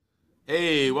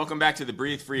Hey, welcome back to the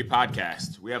Breathe Free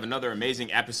podcast. We have another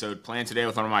amazing episode planned today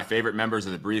with one of my favorite members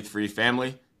of the Breathe Free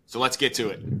family. So let's get to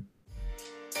it.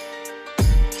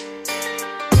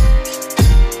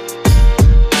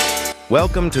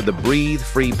 Welcome to the Breathe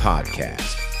Free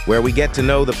podcast, where we get to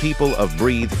know the people of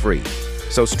Breathe Free.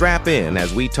 So strap in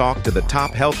as we talk to the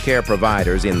top healthcare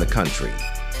providers in the country.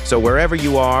 So wherever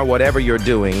you are, whatever you're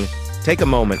doing, take a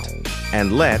moment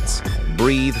and let's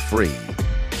breathe free.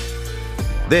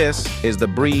 This is the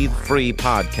Breathe Free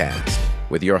podcast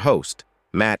with your host,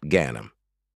 Matt Gannam.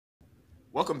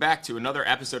 Welcome back to another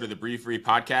episode of the Breathe Free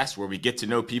podcast, where we get to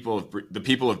know the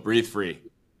people of Breathe Free.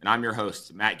 And I'm your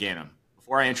host, Matt Gannam.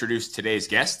 Before I introduce today's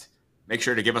guest, make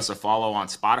sure to give us a follow on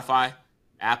Spotify,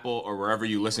 Apple, or wherever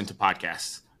you listen to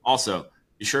podcasts. Also,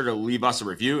 be sure to leave us a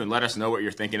review and let us know what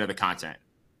you're thinking of the content.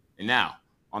 And now,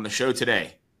 on the show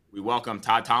today, we welcome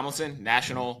Todd Tomlinson,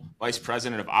 National Vice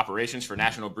President of Operations for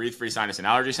National Breathe Free Sinus and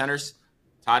Allergy Centers.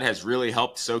 Todd has really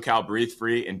helped SoCal Breathe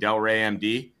Free and Delray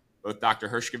MD, both Dr.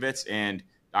 Hershkovitz and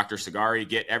Dr. Sagari,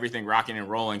 get everything rocking and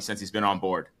rolling since he's been on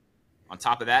board. On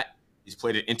top of that, he's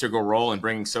played an integral role in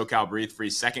bringing SoCal Breathe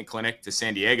Free's second clinic to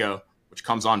San Diego, which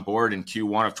comes on board in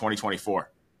Q1 of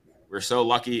 2024. We're so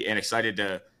lucky and excited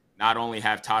to not only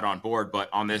have Todd on board, but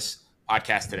on this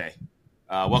podcast today.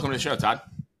 Welcome to the show, Todd.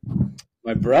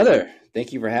 My brother,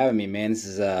 thank you for having me, man. This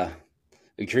is a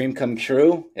dream come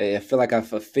true. I feel like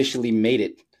I've officially made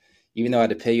it. Even though I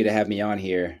had to pay you to have me on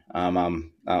here,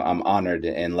 I'm honored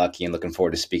and lucky and looking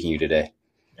forward to speaking to you today.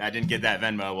 Yeah, I didn't get that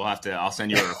Venmo. I'll send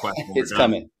you a request. It's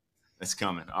coming. It's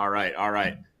coming. All right.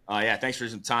 Yeah, thanks for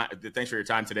some time. Thanks for your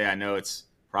time today. I know it's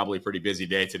probably a pretty busy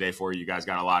day today for you. You guys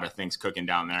got a lot of things cooking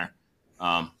down there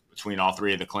between all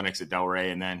three of the clinics at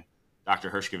Delray and then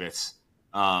Dr. Hershkovitz.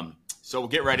 So we'll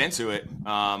get right into it.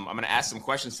 I'm going to ask some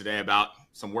questions today about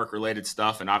some work-related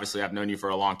stuff, and obviously I've known you for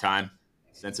a long time,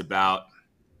 since about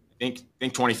I think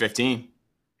 2015. It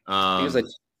was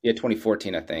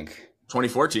 2014, I think.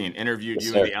 2014. Interviewed you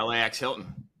sir. at the LAX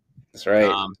Hilton. That's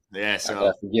right. So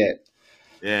I forget.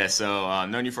 Yeah, so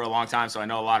known you for a long time, so I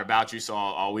know a lot about you. So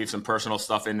I'll weave some personal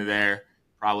stuff into there,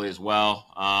 probably as well.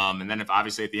 And then,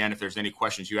 obviously at the end, if there's any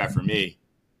questions you have for me,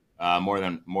 more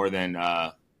than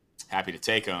happy to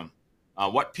take them.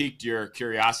 What piqued your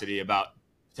curiosity about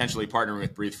potentially partnering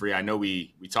with Breathe Free? I know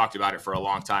we talked about it for a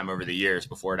long time over the years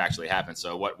before it actually happened.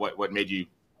 So what made you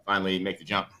finally make the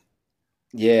jump?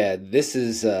 Yeah, this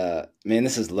is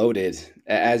loaded.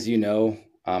 As you know,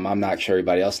 I'm not sure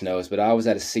everybody else knows, but I was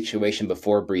at a situation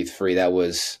before Breathe Free it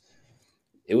was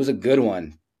a good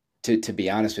one. To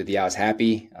be honest with you, I was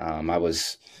happy. I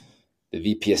was the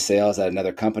VP of sales at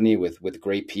another company with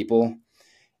great people,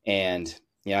 and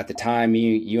at the time,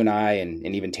 you and I and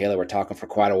even Taylor were talking for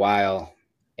quite a while.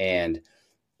 And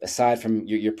aside from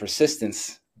your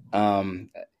persistence,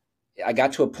 I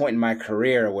got to a point in my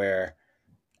career where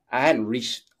I hadn't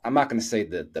reached, I'm not going to say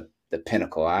the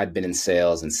pinnacle. I'd been in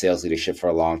sales and sales leadership for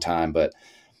a long time, but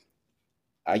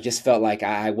I just felt like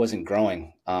I wasn't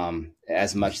growing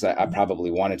as much as I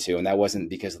probably wanted to. And that wasn't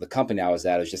because of the company I was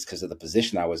at. It was just because of the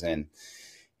position I was in.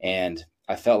 And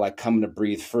I felt like coming to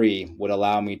Breathe Free would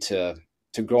allow me to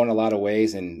grow in a lot of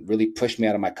ways and really push me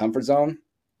out of my comfort zone,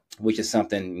 which is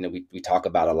something, we talk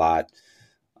about a lot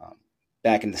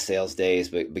back in the sales days,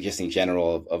 but just in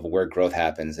general of where growth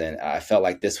happens. And I felt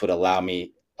like this would allow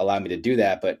me to do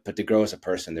that, but to grow as a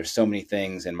person. There's so many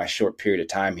things in my short period of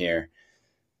time here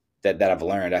that I've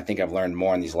learned. I think I've learned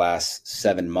more in these last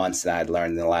 7 months than I'd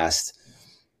learned in the last,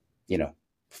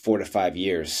 4 to 5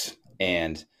 years.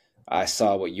 And I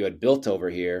saw what you had built over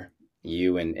here,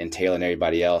 you and Taylor and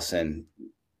everybody else. And,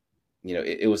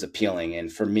 it was appealing.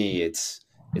 And for me, it's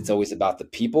always about the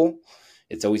people.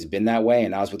 It's always been that way.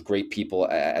 And I was with great people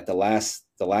at the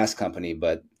last company,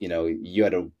 but, you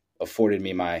had afforded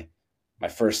me my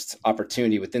first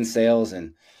opportunity within sales.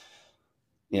 And,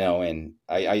 and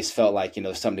I just felt like,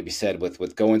 something to be said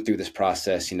with going through this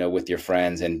process, with your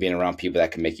friends and being around people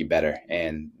that can make you better.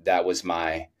 And that was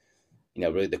my,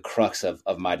 really the crux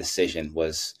of my decision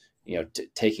was,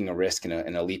 taking a risk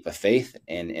and a leap of faith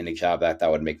in a job that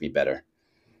would make me better.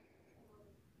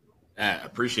 I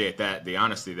appreciate that, the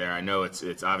honesty there. I know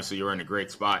it's obviously you were in a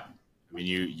great spot. I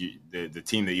mean, the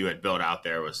team that you had built out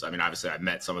there was, obviously I've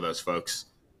met some of those folks,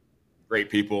 great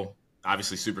people,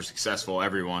 obviously super successful,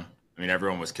 everyone.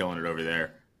 Everyone was killing it over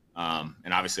there.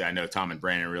 And obviously I know Tom and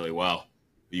Brandon really well,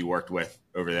 who you worked with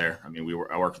over there.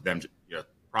 I worked with them,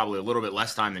 probably a little bit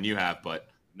less time than you have, but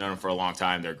known them for a long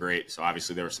time. They're great. So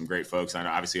obviously there were some great folks. I know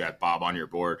obviously you had Bob on your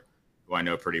board, who I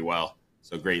know pretty well.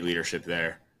 So great leadership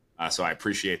there. So I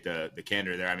appreciate the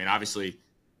candor there. Obviously,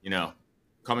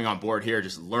 coming on board here,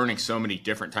 just learning so many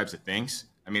different types of things.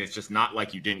 I mean, it's just not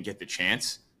like you didn't get the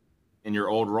chance in your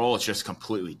old role. It's just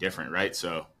completely different, right?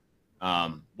 So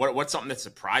what's something that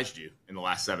surprised you in the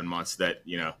last 7 months that,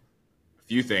 a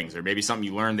few things, or maybe something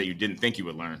you learned that you didn't think you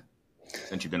would learn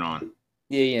since you've been on?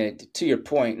 Yeah. To your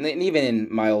point, and even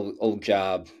in my old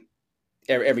job,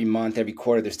 every month, every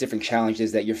quarter, there's different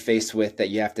challenges that you're faced with that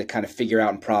you have to kind of figure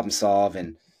out and problem solve.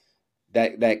 And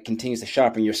that continues to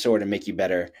sharpen your sword and make you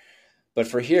better. But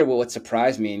for here, what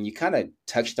surprised me, and you kind of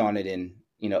touched on it in,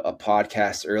 a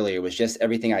podcast earlier, was just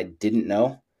everything I didn't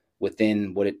know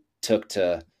within what it took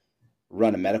to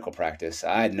run a medical practice.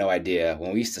 I had no idea.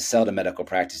 When we used to sell to medical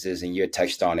practices, and you had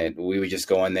touched on it, we would just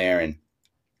go in there and,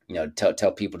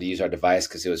 tell people to use our device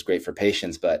because it was great for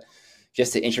patients. But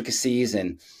just the intricacies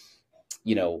and,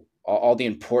 all the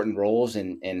important roles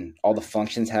and all the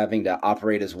functions having to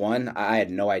operate as one, I had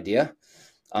no idea.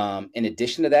 In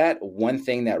addition to that, one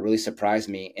thing that really surprised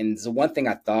me, and the one thing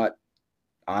I thought,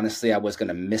 honestly, I was going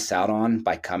to miss out on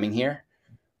by coming here,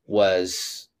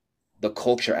 was the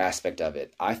culture aspect of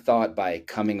it. I thought by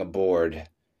coming aboard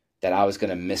that I was going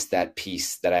to miss that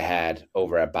piece that I had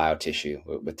over at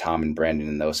BioTissue with Tom and Brandon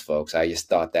and those folks. I just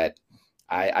thought that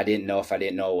I didn't know if I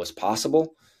didn't know it was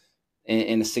possible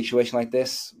in a situation like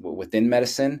this within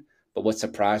medicine. But what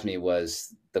surprised me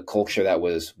was the culture that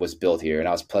was built here. And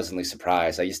I was pleasantly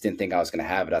surprised. I just didn't think I was going to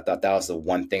have it. I thought that was the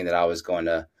one thing that I was going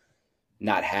to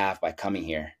not have by coming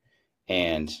here.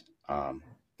 And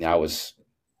I was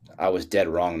dead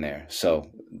wrong there. So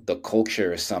the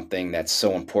culture is something that's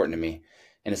so important to me.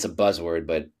 And it's a buzzword,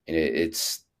 but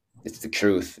it's the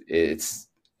truth. It's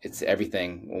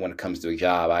everything when it comes to a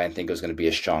job. I didn't think it was going to be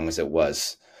as strong as it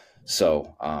was.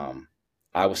 So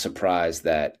I was surprised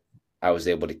that I was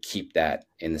able to keep that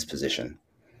in this position.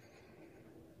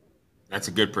 That's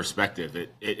a good perspective.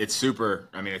 It's super.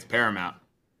 I mean, it's paramount.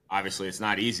 Obviously, it's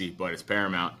not easy, but it's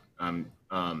paramount.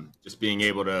 Just being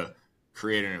able to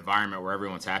create an environment where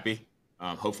everyone's happy,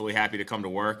 hopefully happy to come to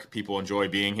work. People enjoy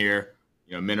being here.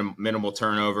 Minimal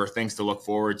turnover, things to look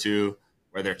forward to,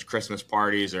 whether it's Christmas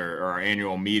parties or our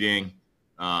annual meeting.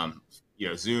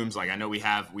 Zooms. Like I know we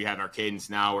have our cadence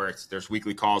now where there's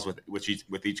weekly calls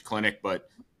with each clinic, but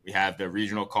we have the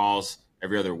regional calls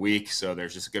every other week. So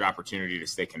there's just a good opportunity to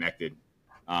stay connected,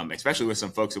 especially with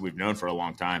some folks that we've known for a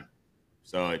long time.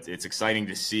 So it's exciting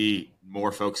to see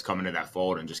more folks come into that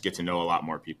fold and just get to know a lot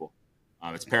more people.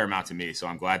 It's paramount to me. So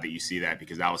I'm glad that you see that,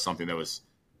 because that was something that was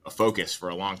a focus for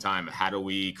a long time. How do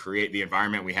we create the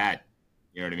environment we had?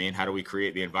 You know what I mean? How do we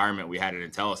create the environment we had at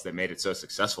Entellus that made it so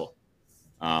successful?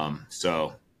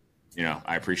 So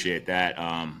I appreciate that.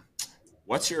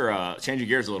 What's your, changing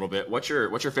gears a little bit, what's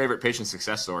your favorite patient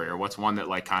success story, or what's one that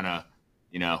like kind of,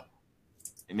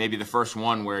 maybe the first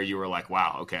one where you were like,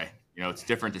 wow, okay, it's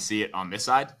different to see it on this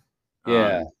side.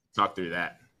 Yeah. Talk through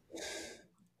that.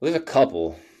 Well, there's a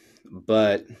couple,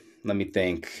 but let me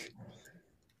think.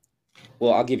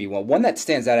 Well, I'll give you one. One that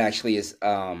stands out actually is,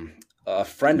 a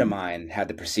friend of mine had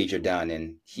the procedure done,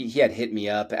 and he had hit me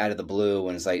up out of the blue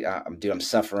and was like, dude, I'm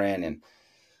suffering and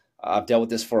I've dealt with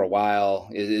this for a while.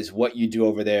 Is what you do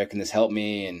over there, can this help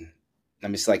me? And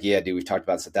I'm just like, yeah, dude, we've talked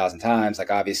about this 1,000 times. Like,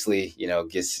 obviously,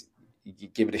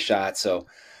 give it a shot. So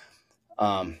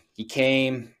he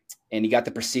came and he got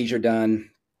the procedure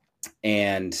done.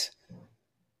 And,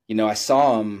 I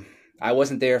saw him. I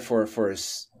wasn't there for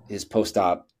his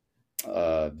post-op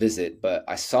visit, but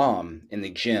I saw him in the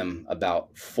gym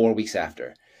about 4 weeks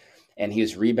after, and he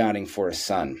was rebounding for his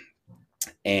son.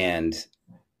 And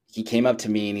he came up to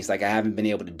me and he's like, I haven't been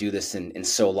able to do this in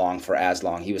so long, for as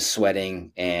long. He was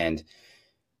sweating, and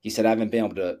he said, I haven't been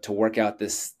able to work out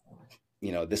this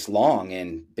long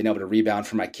and been able to rebound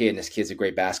for my kid. And this kid's a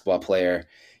great basketball player.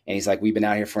 And he's like, we've been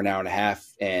out here for an hour and a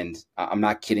half, and I'm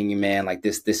not kidding you, man. Like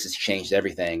this has changed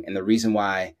everything. And the reason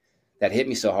why that hit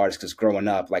me so hard is because growing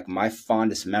up, like my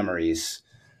fondest memories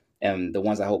and the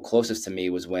ones I hold closest to me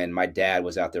was when my dad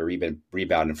was out there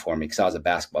rebounding for me, because I was a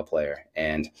basketball player.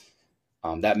 And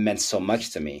that meant so much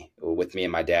to me, with me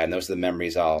and my dad. And those are the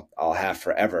memories I'll have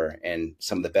forever, and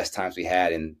some of the best times we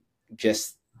had. And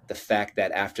just the fact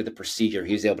that after the procedure,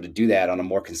 he was able to do that on a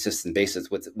more consistent basis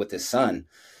with his son,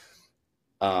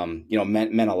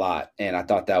 meant a lot. And I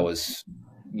thought that was,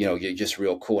 just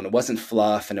real cool. And it wasn't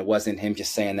fluff, and it wasn't him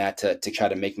just saying that to try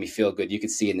to make me feel good. You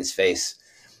could see it in his face.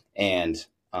 And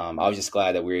I was just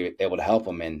glad that we were able to help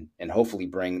him and hopefully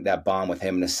bring that bond with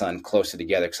him and his son closer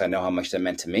together, because I know how much that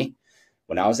meant to me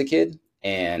when I was a kid.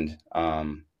 And,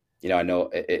 I know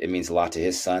it means a lot to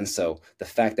his son. So the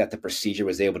fact that the procedure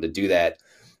was able to do that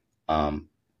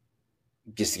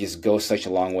just goes such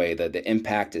a long way. The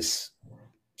impact is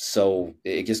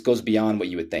it just goes beyond what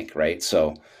you would think, right?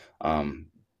 So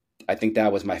I think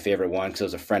that was my favorite one because it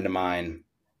was a friend of mine,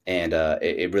 and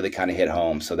it really kind of hit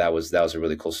home. So that was a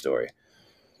really cool story.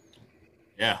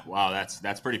 Yeah, wow,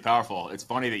 that's pretty powerful. It's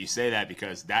funny that you say that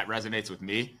because that resonates with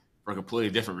me for a completely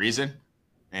different reason,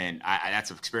 and that's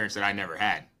an experience that I never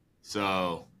had.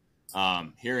 So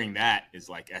hearing that is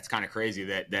like that's kind of crazy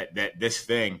that this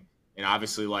thing, and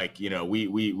obviously like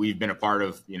we've been a part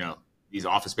of these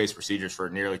office based procedures for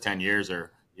nearly 10 years,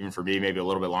 or even for me maybe a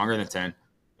little bit longer than 10,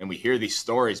 and we hear these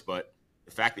stories, but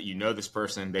the fact that this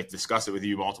person, they've discussed it with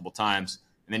you multiple times,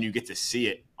 and then you get to see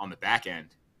it on the back end.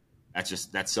 That's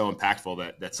so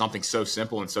impactful that something so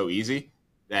simple and so easy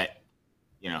that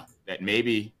that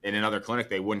maybe in another clinic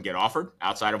they wouldn't get offered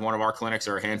outside of one of our clinics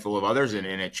or a handful of others, and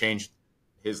it changed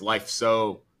his life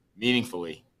so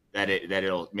meaningfully that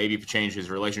it'll maybe change his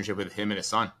relationship with him and his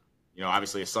son.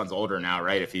 Obviously his son's older now,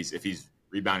 right? If he's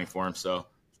rebounding for him, so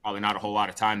probably not a whole lot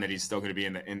of time that he's still going to be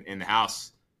in the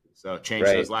house. So change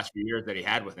Right. those last few years that he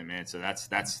had with him, man. So that's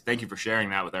thank you for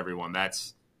sharing that with everyone.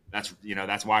 That's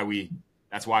why we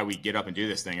get up and do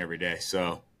this thing every day.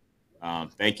 So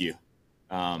thank you.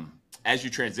 As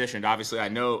you transitioned, obviously I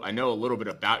know a little bit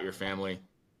about your family.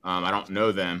 I don't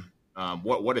know them.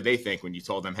 What did they think when you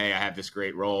told them, hey, I have this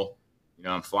great role?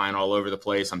 I'm flying all over the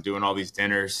place. I'm doing all these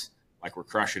dinners, like we're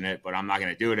crushing it, but I'm not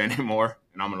going to do it anymore.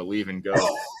 And I'm going to leave and go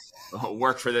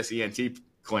work for this ENT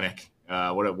clinic.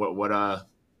 How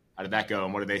did that go?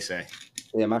 And what did they say?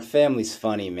 Yeah, my family's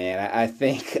funny, man. I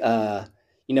think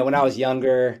when I was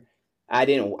younger, I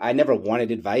never wanted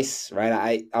advice, right?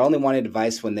 I only wanted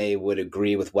advice when they would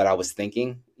agree with what I was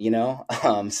thinking,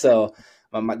 So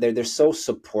they're so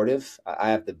supportive. I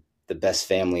have the best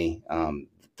family,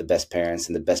 the best parents,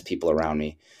 and the best people around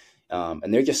me,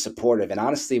 and they're just supportive. And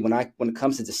honestly, when it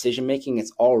comes to decision making,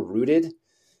 it's all rooted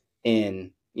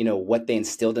in what they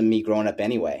instilled in me growing up,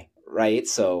 anyway, right?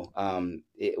 So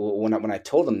when I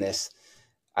told them this,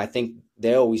 I think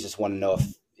they always just want to know if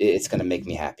it's going to make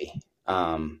me happy.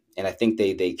 And I think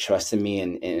they trust in me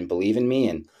and believe in me.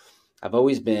 And I've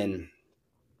always been,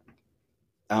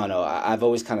 I don't know, I've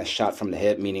always kind of shot from the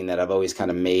hip, meaning that I've always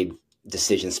kind of made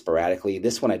decisions sporadically.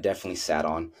 This one I definitely sat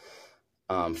on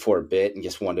for a bit and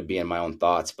just wanted to be in my own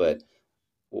thoughts. But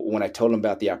when I told them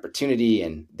about the opportunity,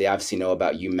 and they obviously know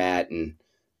about you, Matt, and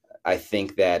I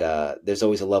think that there's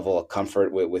always a level of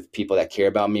comfort with people that care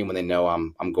about me when they know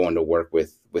I'm going to work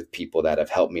with people that have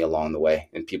helped me along the way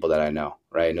and people that I know,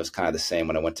 right? And it was kind of the same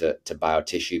when I went to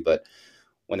biotissue, but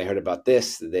when they heard about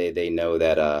this, they know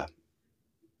that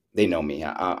they know me.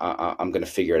 I'm going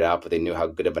to figure it out, but they knew how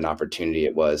good of an opportunity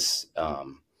it was,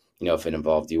 if it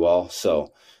involved you all.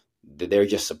 So they're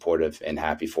just supportive and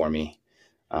happy for me.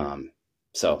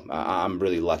 So I'm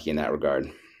really lucky in that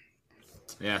regard.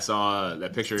 Yeah, I saw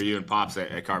that picture of you and Pops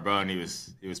at Carbone.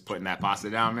 He was putting that pasta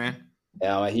down, man.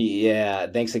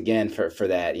 Thanks again for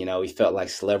that. We felt like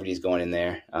celebrities going in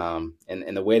there.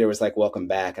 And the waiter was like, welcome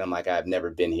back. And I'm like, I've never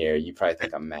been here. You probably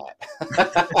think I'm Matt.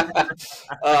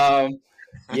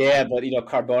 Yeah, but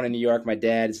Carbone in New York, my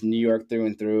dad is New York through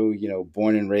and through,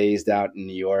 born and raised out in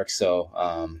New York.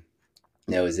 So,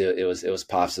 it was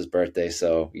Pops' birthday.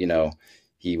 So,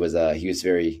 he was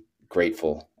very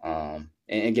grateful.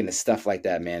 And again, the stuff like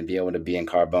that, man, be able to be in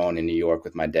Carbone in New York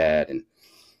with my dad and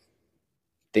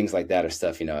things like that are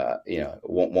stuff,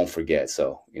 won't forget.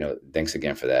 So, thanks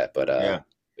again for that. But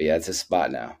yeah, it's a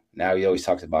spot now. Now he always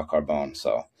talks about Carbone.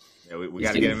 So yeah, we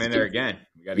got to get him in there again.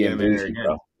 We got to get him in there again.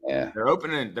 Bro. Yeah, they're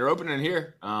opening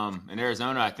here in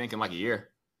Arizona, I think, in like a year.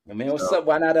 I mean, what's up?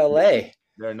 Why not LA?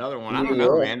 They're another one. I don't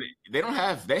know, man.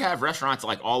 They have restaurants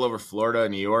like all over Florida,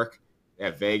 New York. They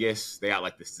have Vegas. They got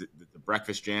like the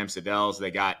Breakfast Jam, Sadel's. They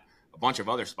got a bunch of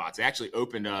other spots. They actually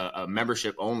opened a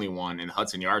membership only one in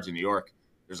Hudson Yards in New York.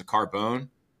 There's a Carbone.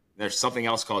 There's something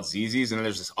else called Zzz's, and then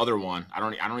there's this other one. I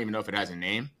don't even know if it has a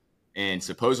name. And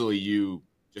supposedly you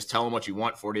just tell them what you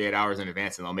want 48 hours in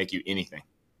advance, and they'll make you anything.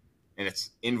 And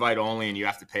it's invite only, and you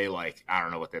have to pay like, I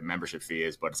don't know what the membership fee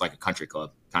is, but it's like a country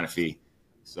club kind of fee.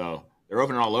 So they're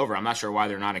opening all over. I'm not sure why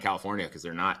they're not in California, because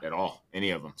they're not at all,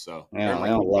 any of them. So they're in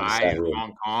like Dubai and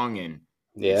Hong Kong and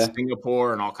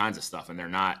Singapore and all kinds of stuff, and they're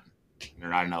not in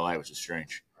LA, which is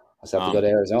strange. I just have to go to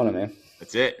Arizona, man.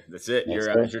 That's it. Is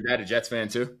your dad a Jets fan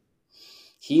too?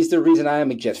 He's the reason I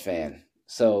am a Jets fan.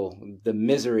 So the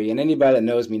misery, and anybody that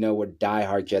knows me know we're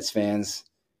diehard Jets fans.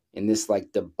 In this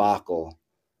like debacle,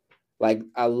 like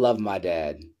I love my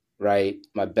dad, right?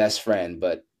 My best friend,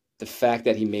 but the fact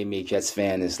that he made me a Jets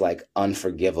fan is like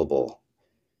unforgivable.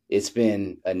 It's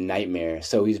been a nightmare.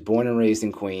 So he's born and raised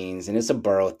in Queens, and it's a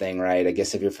borough thing, right? I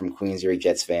guess if you're from Queens, you're a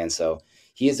Jets fan. So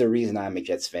he is the reason I'm a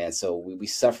Jets fan. So we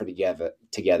suffer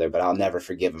together, but I'll never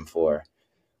forgive him for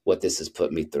what this has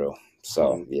put me through.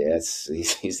 So yeah,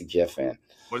 he's a Jet fan.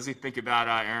 What does he think about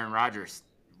Aaron Rodgers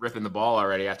ripping the ball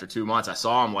already after 2 months? I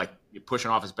saw him like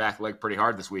pushing off his back leg pretty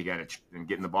hard this weekend and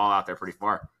getting the ball out there pretty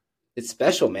far. It's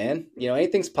special, man.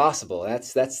 Anything's possible.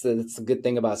 That's the good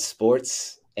thing about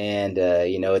sports. And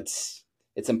it's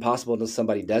impossible until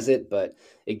somebody does it, but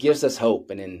it gives us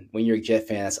hope. And then when you're a Jet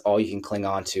fan, that's all you can cling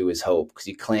on to is hope, because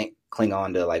you can't cling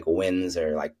on to like wins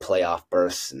or like playoff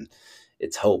bursts, and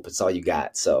it's hope. It's all you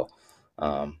got. So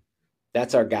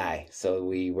that's our guy. So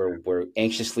we're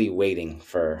anxiously waiting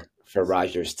for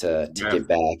Rodgers to get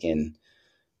back and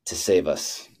to save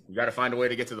us. You got to find a way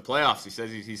to get to the playoffs.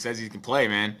 He says he can play,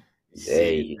 man.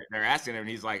 Hey. They're asking him, and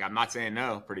he's like, "I'm not saying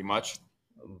no." Pretty much,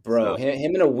 bro. So,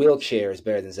 him in a wheelchair is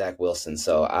better than Zach Wilson.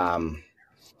 So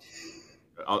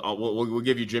we'll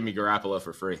give you Jimmy Garoppolo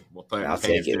for free. We'll play. I'll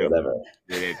take it. Whatever.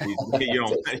 You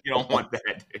don't want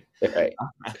that, dude. Right.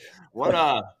 What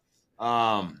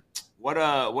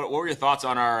were your thoughts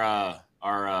on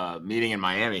our meeting in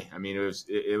Miami? I mean,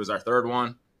 it was our third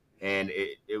one, and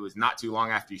it was not too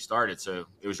long after you started. So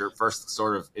it was your first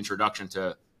sort of introduction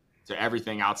to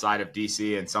everything outside of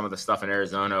DC and some of the stuff in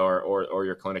Arizona or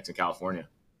your clinics in California.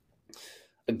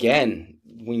 Again,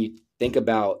 when you think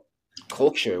about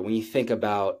culture, when you think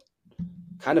about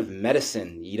kind of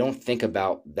medicine, you don't think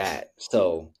about that.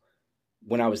 So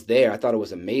when I was there, I thought it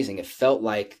was amazing. It felt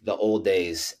like the old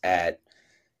days at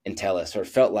Intellis, or it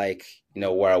felt like,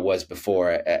 where I was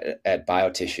before at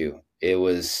BioTissue. It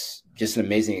was just an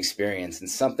amazing experience, and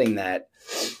something that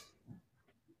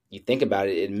you think about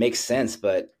it makes sense,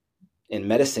 but in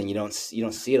medicine, you don't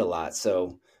see it a lot.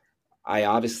 So I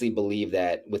obviously believe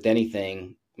that with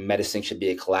anything, medicine should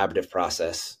be a collaborative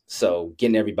process. So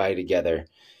getting everybody together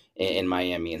in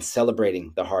Miami and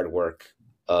celebrating the hard work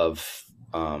of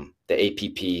the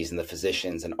APPs and the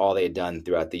physicians and all they had done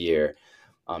throughout the year.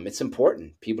 It's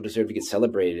important. People deserve to get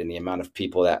celebrated in the amount of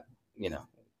people that,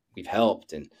 we've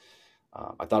helped. And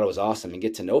I thought it was awesome, and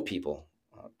get to know people,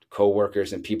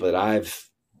 coworkers and people that I've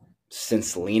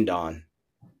since leaned on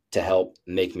to help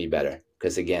make me better.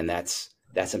 Because again, that's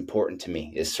important to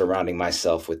me, is surrounding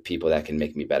myself with people that can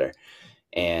make me better.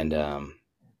 And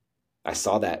I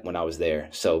saw that when I was there.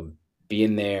 So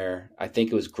being there, I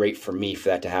think it was great for me for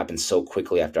that to happen so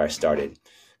quickly after I started,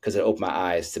 because it opened my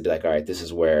eyes to be like, all right, this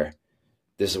is where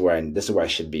I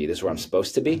should be. This is where I'm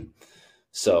supposed to be.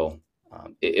 So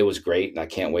it was great, and I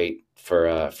can't wait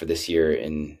for this year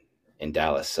in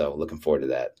Dallas. So looking forward to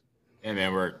that. And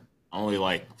man, we're only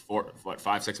like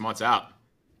 5-6 months out,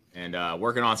 and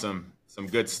working on some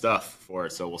good stuff for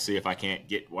it. So we'll see if I can't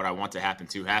get what I want to happen.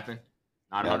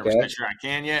 Not 100% sure I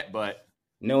can yet, but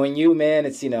knowing you, man,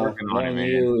 it's knowing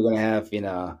you, we're gonna have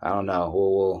I don't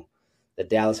know, the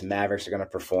Dallas Mavericks are gonna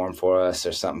perform for us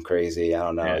or something crazy. I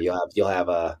don't know. Yeah. You'll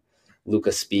have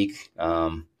Luka speak.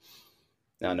 No,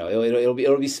 it'll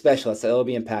be special. It'll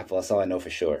be impactful. That's all I know for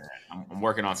sure. I'm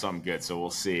working on something good, so we'll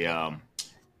see. I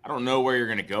don't know where you're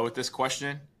going to go with this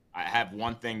question. I have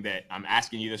one thing that I'm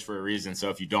asking you this for a reason. So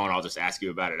if you don't, I'll just ask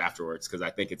you about it afterwards, because I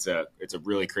think it's a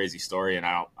really crazy story, and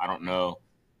I don't know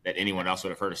that anyone else would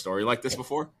have heard a story like this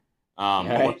before.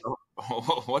 Right.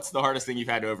 What's the hardest thing you've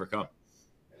had to overcome?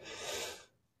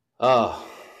 It's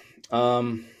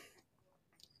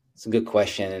a good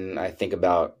question, and I think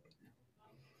about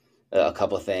a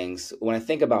couple of things. When I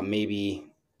think about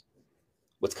maybe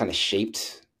what's kind of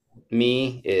shaped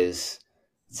me is,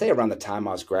 say around the time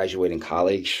I was graduating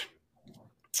college,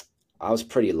 I was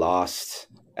pretty lost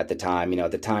at the time.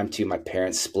 At the time too, my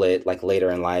parents split like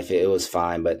later in life. It was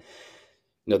fine, but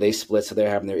they split, so they're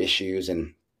having their issues.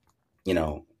 And,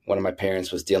 one of my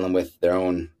parents was dealing with their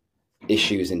own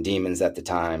issues and demons at the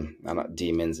time. Not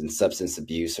demons, and substance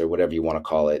abuse, or whatever you want to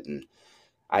call it. And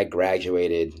I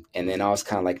graduated, and then I was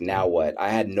kind of like, now what? I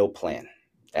had no plan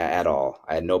at all.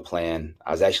 I had no plan.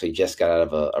 I was actually just got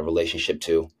out of a relationship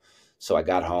too. So I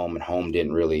got home, and home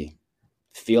didn't really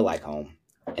feel like home.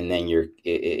 And then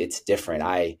it's different.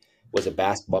 I was a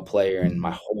basketball player, and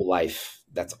my whole life,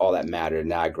 that's all that mattered.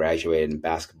 Now I graduated, and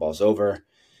basketball's over,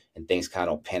 and things kind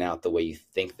of pan out the way you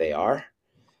think they are.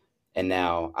 And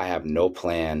now I have no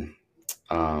plan.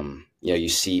 You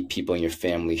see people in your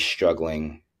family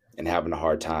struggling and having a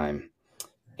hard time,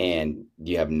 and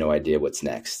you have no idea what's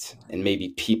next. And maybe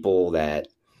people that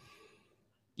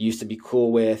you used to be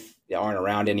cool with, they aren't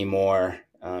around anymore.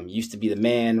 Used to be the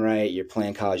man, right? You're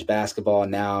playing college basketball.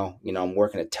 Now, I'm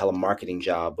working a telemarketing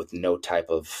job with no type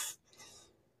of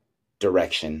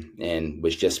direction, and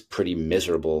was just pretty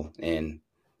miserable, and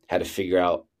had to figure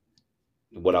out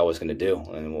what I was going to do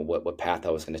and what path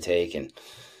I was going to take. And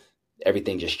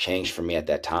everything just changed for me at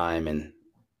that time. And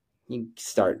you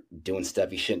start doing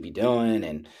stuff you shouldn't be doing,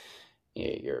 and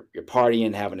you're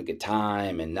partying, having a good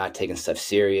time, and not taking stuff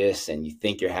serious, and you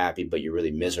think you're happy, but you're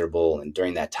really miserable. And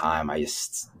during that time, I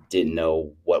just didn't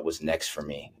know what was next for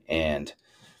me, and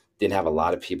didn't have a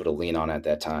lot of people to lean on at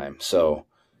that time. So,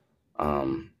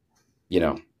 you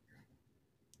know,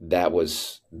 that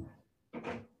was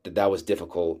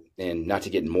difficult, and not to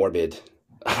get morbid,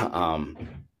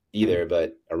 either,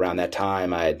 but around that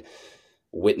time, I had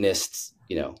witnessed,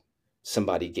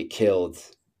 somebody get killed,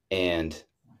 and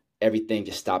everything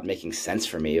just stopped making sense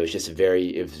for me. It was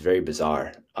very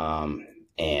bizarre.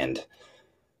 And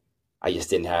I just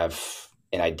didn't have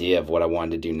an idea of what I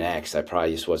wanted to do next. I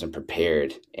probably just wasn't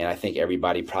prepared. And I think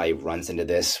everybody probably runs into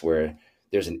this, where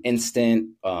there's an instant,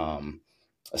 a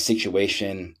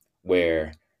situation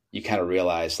where you kind of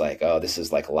realize, like, oh, this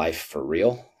is like life for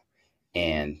real.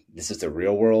 And this is the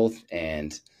real world.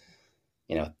 And,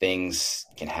 things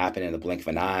can happen in the blink of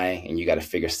an eye, and you got to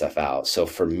figure stuff out. So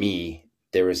for me,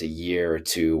 there was a year or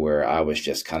two where I was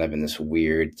just kind of in this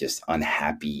weird, just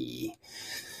unhappy,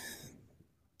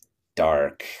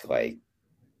 dark, like,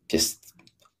 just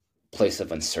place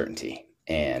of uncertainty.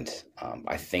 And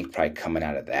I think probably coming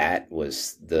out of that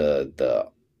was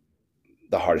the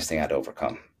hardest thing I had to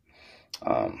overcome.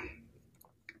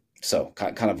 So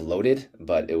kind of loaded,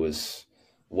 but it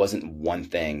wasn't one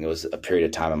thing. It was a period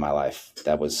of time in my life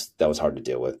that was hard to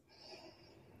deal with.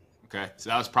 Okay, so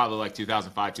that was probably like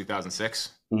 2005, 2006.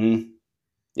 Mm-hmm.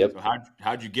 Yep. So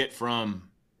how'd you get from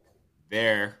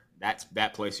there,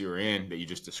 that place you were in that you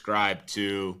just described,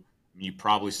 to, you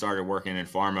probably started working in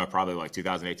pharma probably like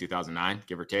 2008, 2009,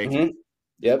 give or take? Mm-hmm.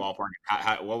 Yep.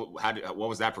 Ballpark. What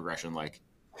was that progression like?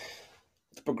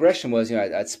 The progression was,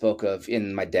 I spoke of,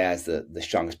 in my dad's the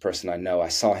strongest person I know. I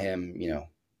saw him,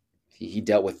 he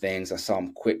dealt with things. I saw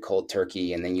him quit cold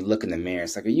turkey, and then you look in the mirror.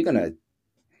 It's like, are you gonna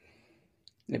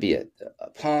be a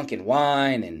punk and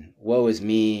whine and woe is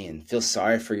me and feel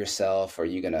sorry for yourself? Or are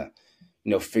you gonna,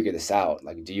 figure this out?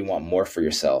 Like, do you want more for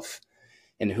yourself?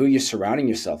 And who you're surrounding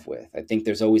yourself with. I think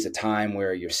there's always a time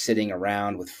where you're sitting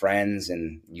around with friends,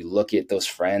 and you look at those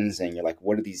friends and you're like,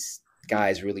 what are these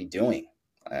guys really doing?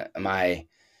 Are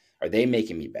they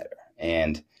making me better?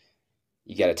 And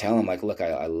you got to tell them, like, look,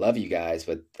 I love you guys,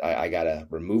 but I got to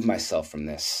remove myself from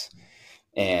this.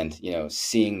 And,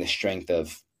 seeing the strength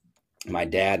of my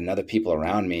dad and other people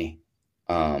around me,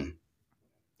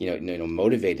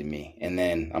 motivated me. And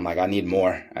then I'm like, I need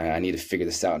more. I need to figure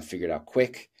this out, and figure it out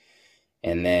quick.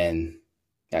 And then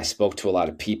I spoke to a lot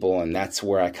of people, and that's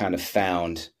where I kind of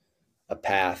found a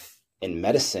path in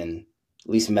medicine,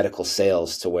 at least medical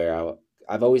sales, to where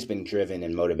I've always been driven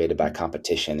and motivated by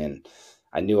competition. And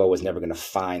I knew I was never going to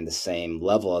find the same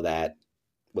level of that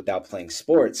without playing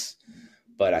sports.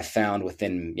 But I found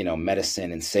within,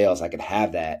 medicine and sales, I could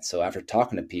have that. So after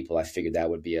talking to people, I figured that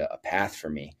would be a path for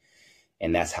me.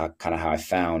 And that's how I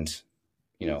found,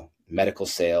 medical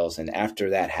sales. And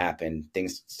after that happened,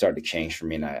 things started to change for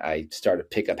me. And I started to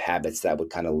pick up habits that would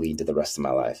kind of lead to the rest of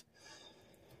my life.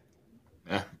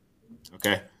 Yeah.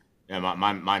 Okay. Yeah.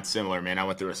 Mine's similar, man. I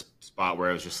went through a spot where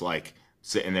I was just like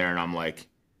sitting there, and I'm like,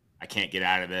 I can't get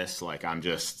out of this. Like, I'm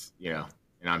just, and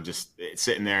I'm just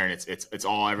sitting there, and it's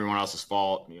all everyone else's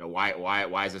fault.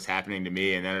 Why is this happening to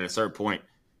me? And then at a certain point,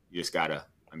 you just gotta,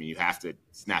 you have to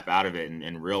snap out of it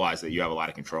and realize that you have a lot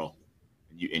of control,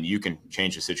 and you can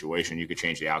change the situation. You could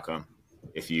change the outcome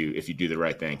if you do the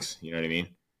right things. You know what I mean?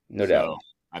 No doubt.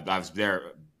 I've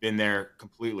been there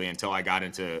completely until I got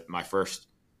into my first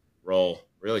role,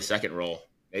 really second role,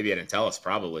 maybe at Intellis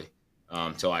probably,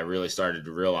 until I really started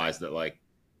to realize that, like,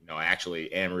 I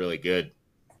actually am really good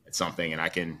at something, and I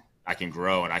can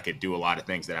grow, and I could do a lot of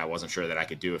things that I wasn't sure that I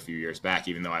could do a few years back,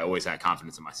 even though I always had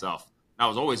confidence in myself. And I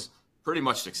was always pretty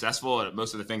much successful at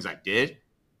most of the things I did.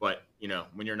 But,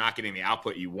 when you're not getting the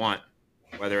output you want,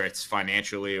 whether it's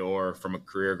financially or from a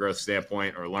career growth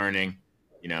standpoint or learning,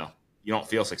 you don't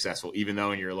feel successful, even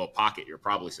though in your little pocket, you're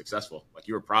probably successful. Like,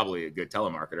 you were probably a good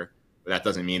telemarketer, but that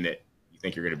doesn't mean that you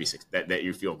think you're going to be, that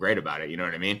you feel great about it. You know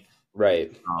what I mean?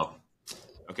 Right.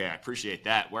 Okay, I appreciate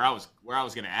that. Where I was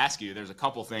going to ask you, there's a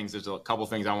couple things I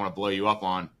want to blow you up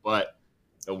on, but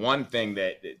the one thing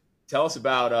tell us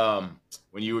about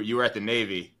when you were at the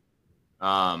Navy.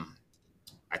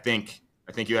 I think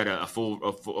you had a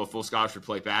full scholarship to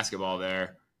play basketball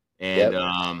there, and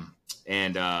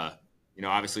yep.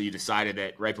 Obviously you decided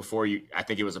that right before I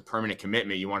think it was a permanent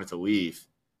commitment, you wanted to leave.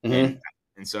 Mm-hmm.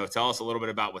 And so tell us a little bit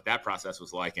about what that process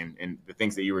was like, and the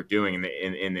things that you were doing in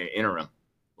the interim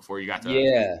before you got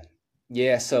to.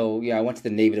 Yeah. So, I went to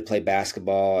the Navy to play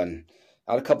basketball, and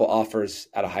I had a couple offers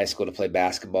out of high school to play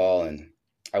basketball. And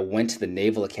I went to the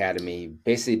Naval Academy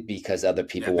basically because other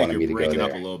people wanted me to go there.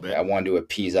 Up a little bit. I wanted to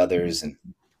appease others. And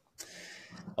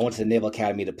I went to the Naval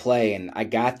Academy to play, and I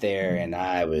got there and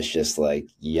I was just like,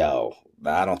 yo,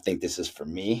 I don't think this is for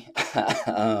me.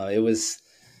 It was,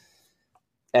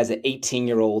 as an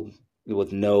 18-year-old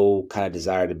with no kind of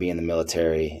desire to be in the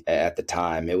military at the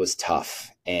time, it was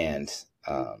tough. And,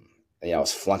 I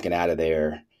was flunking out of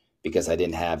there because I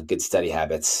didn't have good study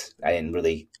habits. I didn't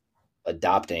really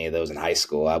adopt any of those in high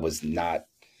school. I was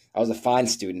a fine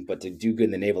student, but to do good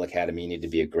in the Naval Academy, you need to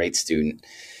be a great student.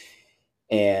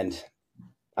 And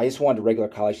I just wanted a regular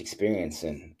college experience,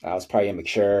 and I was probably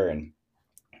immature, and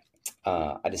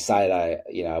I decided I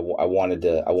wanted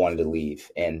to leave,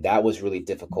 and that was really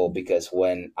difficult because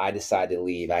when I decided to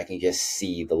leave, I can just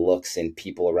see the looks in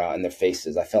people around in their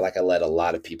faces. I felt like I let a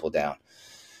lot of people down,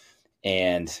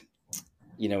 and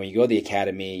when you go to the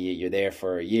academy, you're there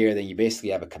for a year, then you basically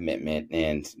have a commitment,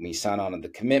 and when you sign on to the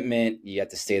commitment, you have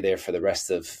to stay there for the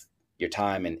rest of your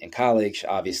time in college,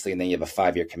 obviously, and then you have a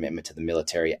 5-year commitment to the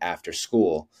military after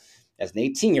school. As an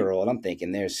 18-year-old, I'm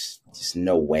thinking there's just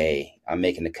no way I'm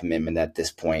making a commitment at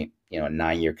this point, a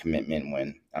 9-year commitment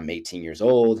when I'm 18 years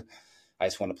old. I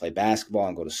just want to play basketball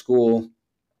and go to school.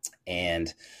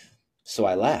 And so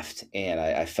I left, and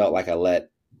I felt like I let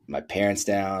my parents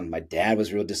down. My dad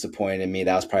was real disappointed in me.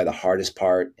 That was probably the hardest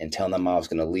part, and telling them I was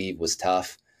going to leave was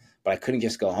tough. But I couldn't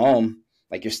just go home.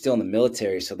 Like, you're still in the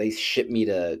military. So they shipped me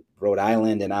to Rhode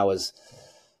Island, and I was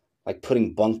like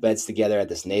putting bunk beds together at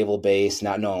this naval base,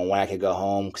 not knowing when I could go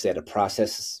home because they had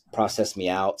to process me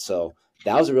out. So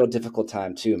that was a real difficult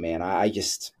time too, man. I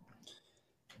just,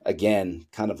 again,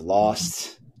 kind of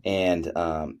lost, and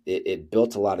it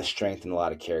built a lot of strength and a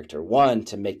lot of character. One,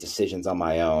 to make decisions on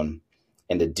my own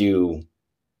and to do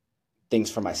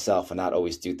things for myself and not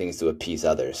always do things to appease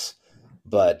others.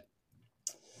 But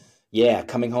yeah,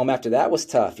 coming home after that was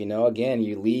tough. Again,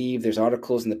 you leave, there's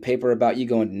articles in the paper about you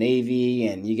going to Navy,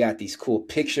 and you got these cool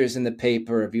pictures in the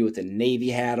paper of you with the Navy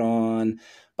hat on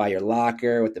by your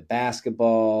locker with the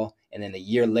basketball. And then a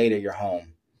year later, you're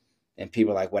home, and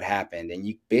people are like, what happened? And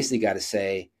you basically got to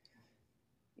say,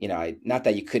 not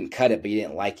that you couldn't cut it, but you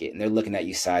didn't like it. And they're looking at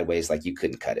you sideways like you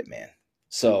couldn't cut it, man.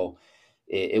 So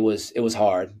it was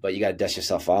hard, but you got to dust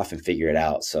yourself off and figure it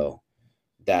out. So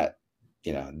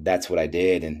that's what I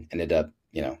did, and ended up,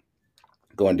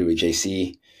 going to a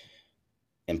JC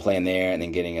and playing there, and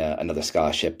then getting another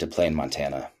scholarship to play in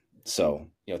Montana. So,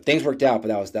 things worked out, but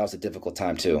that was a difficult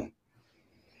time too.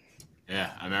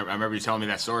 Yeah. I remember you telling me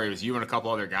that story. It was you and a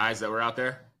couple other guys that were out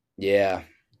there. Yeah.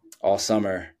 All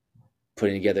summer,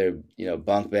 putting together,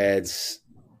 bunk beds,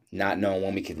 not knowing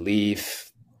when we could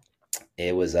leave.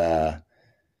 It was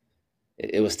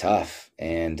tough.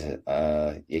 And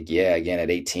again, at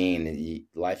 18,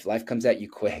 life comes at you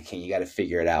quick, and you got to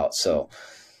figure it out. So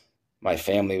my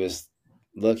family was,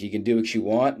 look, you can do what you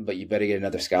want, but you better get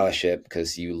another scholarship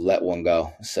because you let one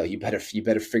go. So you better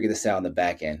figure this out on the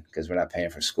back end because we're not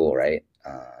paying for school, right?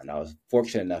 And I was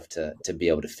fortunate enough to be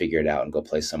able to figure it out and go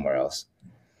play somewhere else.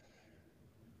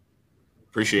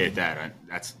 Appreciate that.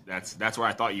 That's where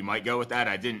I thought you might go with that.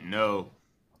 I didn't know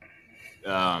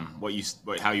how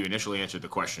you initially answered the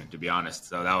question, to be honest.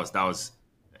 So that was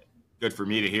good for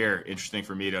me to hear. Interesting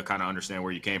for me to kind of understand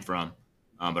where you came from,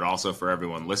 but also for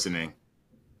everyone listening.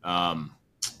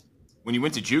 When you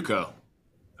went to JUCO,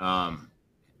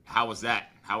 how was that?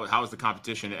 How was the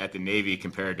competition at the Navy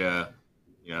compared to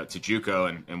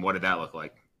JUCO, and what did that look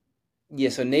like? Yeah,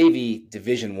 so Navy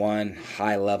Division I,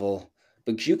 high level,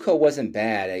 but JUCO wasn't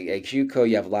bad. At JUCO,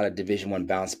 you have a lot of Division I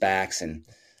bounce backs and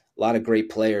a lot of great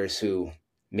players who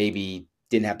maybe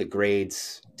didn't have the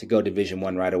grades to go Division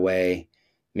I right away.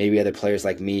 Maybe other players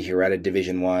like me who were out of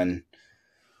Division I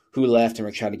who left and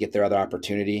were trying to get their other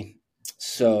opportunity.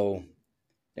 So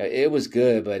it was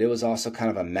good, but it was also kind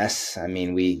of a mess. I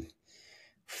mean, we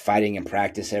fighting in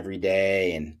practice every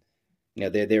day, and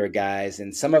there were guys,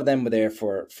 and some of them were there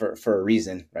for a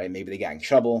reason, right? Maybe they got in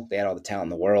trouble. They had all the talent in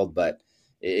the world, but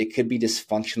it could be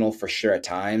dysfunctional for sure at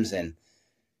times. And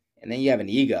then you have an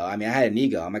ego. I mean, I had an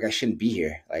ego. I'm like, I shouldn't be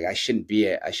here. Like, I shouldn't be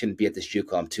at this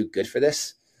JUCO. I'm too good for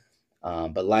this.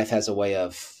 But life has a way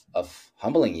of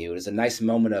humbling you. It was a nice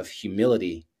moment of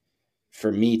humility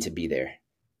for me to be there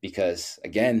because,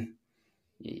 again,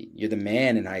 you're the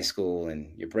man in high school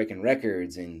and you're breaking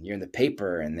records and you're in the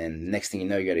paper. And then the next thing you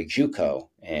know, you're at a JUCO,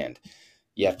 and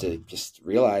you have to just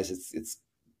realize it's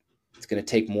going to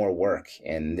take more work,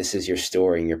 and this is your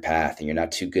story and your path, and you're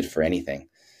not too good for anything.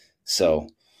 So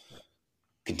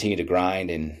continue to grind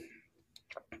and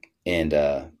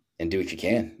do what you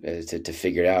can to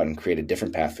figure it out and create a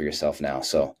different path for yourself now.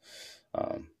 So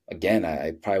again,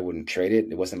 I probably wouldn't trade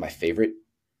it. It wasn't my favorite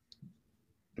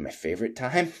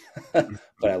time,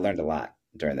 but I learned a lot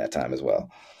during that time as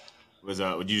well.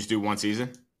 Would you just do one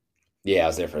season? Yeah, I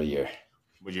was there for a year.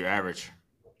 Would you average?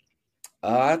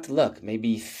 I have to look,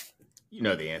 maybe You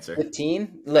know the answer.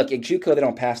 15. Look, at JUCO, they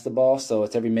don't pass the ball, so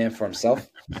it's every man for himself.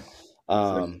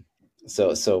 Um,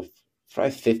 so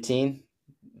probably 15.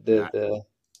 The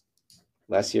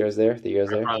last year I was there, the year I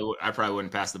was there. I probably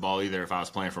wouldn't pass the ball either if I was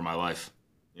playing for my life.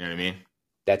 You know what I mean?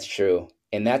 That's true.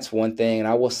 And that's one thing. And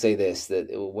I will say this, that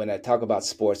when I talk about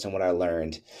sports and what I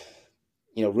learned,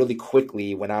 really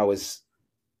quickly when I was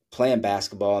playing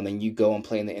basketball and then you go and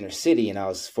play in the inner city, and I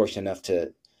was fortunate enough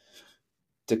to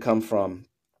come from,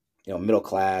 middle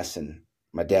class, and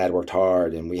my dad worked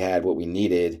hard and we had what we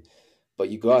needed. But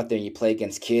you go out there and you play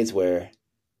against kids where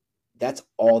that's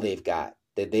all they've got.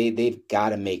 That they've got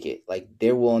to make it. Like,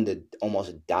 they're willing to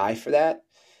almost die for that,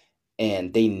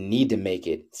 and they need to make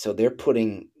it. So they're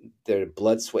putting their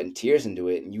blood, sweat, and tears into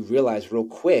it. And you realize real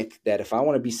quick that if I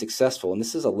want to be successful, and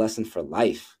this is a lesson for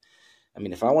life, I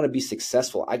mean, if I want to be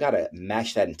successful, I gotta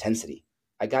match that intensity.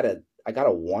 I gotta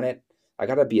want it. I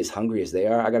gotta be as hungry as they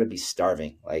are. I gotta be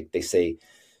starving. Like they say,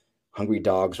 hungry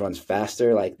dogs runs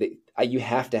faster. Like you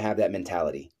have to have that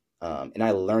mentality. And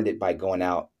I learned it by going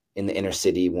out in the inner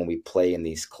city when we play in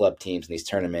these club teams and these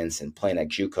tournaments and playing at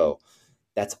JUCO.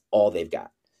 That's all they've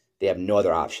got. They have no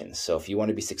other options. So if you want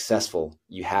to be successful,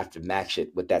 you have to match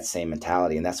it with that same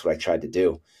mentality. And that's what I tried to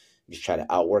do. Just try to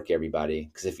outwork everybody,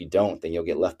 because if you don't, then you'll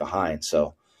get left behind.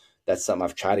 So that's something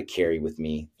I've tried to carry with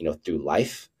me, through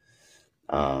life.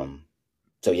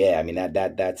 So yeah, I mean,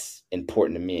 that's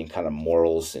important to me, and kind of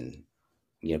morals and,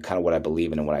 kind of what I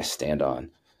believe in and what I stand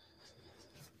on.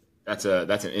 That's an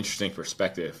interesting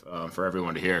perspective for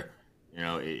everyone to hear.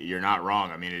 You're not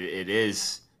wrong. I mean, it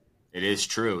is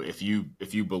true. If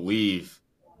you believe,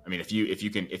 I mean, if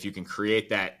you can create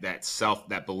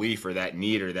that belief or that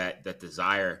need or that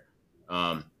desire,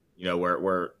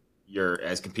 where you're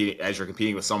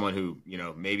competing with someone who,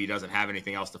 maybe doesn't have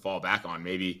anything else to fall back on,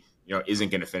 maybe, isn't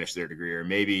going to finish their degree, or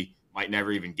maybe might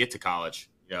never even get to college,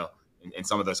 in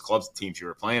some of those clubs teams you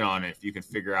were playing on. And if you can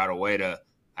figure out a way to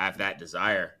have that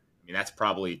desire, I mean, that's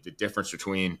probably the difference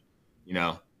between,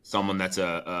 someone that's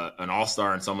an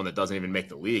all-star and someone that doesn't even make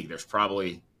the league. There's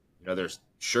probably, there's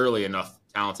surely enough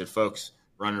talented folks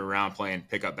running around playing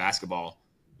pickup basketball,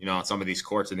 on some of these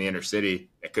courts in the inner city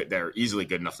that are easily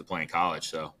good enough to play in college.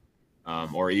 So,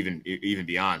 or even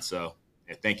beyond. So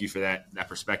yeah, thank you for that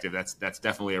perspective. That's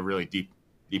definitely a really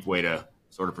deep way to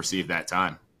sort of perceive that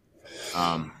time.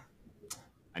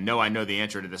 I know the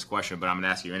answer to this question, but I'm going to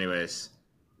ask you anyways.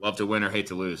 Love to win or hate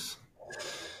to lose?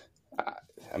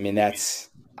 I mean, it's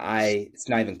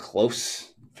not even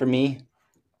close for me.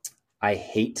 I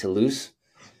hate to lose.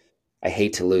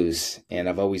 And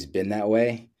I've always been that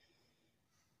way.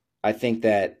 I think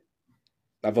that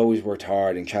I've always worked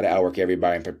hard and tried to outwork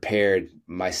everybody and prepared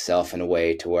myself in a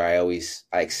way to where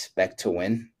I expect to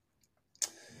win.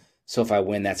 So if I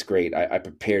win, that's great. I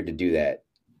prepared to do that.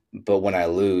 But when I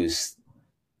lose,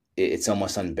 it's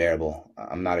almost unbearable.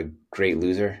 I'm not a great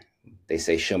loser. They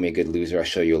say, show me a good loser, I'll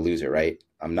show you a loser, right?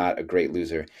 I'm not a great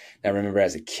loser. And I remember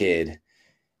as a kid,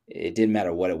 it didn't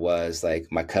matter what it was. Like,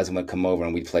 my cousin would come over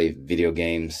and we'd play video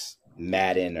games,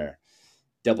 Madden or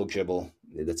Double Dribble.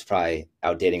 That's probably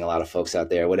outdating a lot of folks out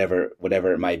there, whatever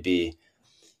it might be.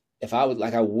 I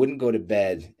wouldn't go to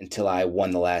bed until I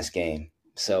won the last game.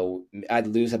 So I'd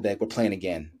lose. I'd be like, we're playing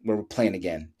again.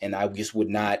 And I just would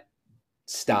not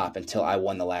stop until I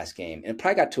won the last game. And it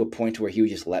probably got to a point where he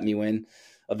would just let me win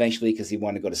eventually because he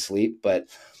wanted to go to sleep. But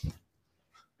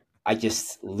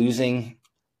losing,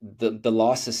 the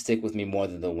losses stick with me more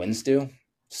than the wins do.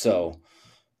 So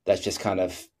that's just kind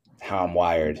of how I'm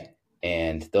wired.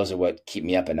 And those are what keep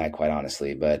me up at night, quite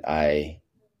honestly. But I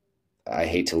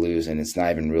hate to lose, and it's not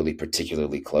even really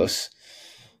particularly close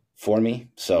for me.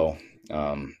 So,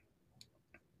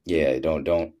 yeah,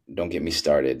 don't get me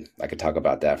started. I could talk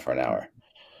about that for an hour.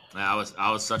 I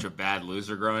was such a bad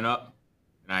loser growing up,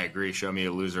 and I agree. Show me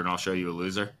a loser, and I'll show you a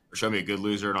loser. Or show me a good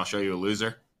loser, and I'll show you a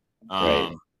loser.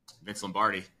 Right. Vince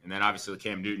Lombardi, and then obviously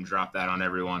Cam Newton dropped that on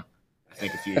everyone, I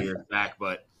think, a few years back.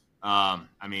 But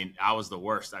I mean, I was the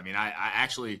worst. I mean, I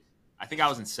think I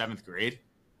was in 7th grade,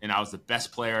 and I was the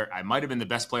best player. I might have been the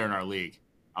best player in our league.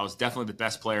 I was definitely the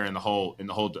best player in the whole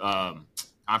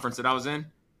conference that I was in,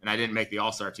 and I didn't make the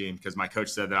All-Star team because my coach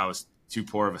said that I was too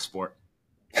poor of a sport.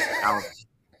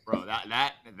 Bro,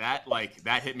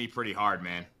 that hit me pretty hard,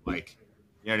 man. Like,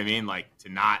 you know what I mean? Like, to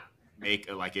not make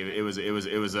it was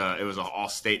a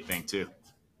all-state thing too,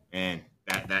 and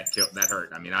that hurt.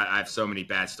 I mean, I have so many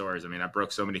bad stories. I mean, I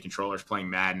broke so many controllers playing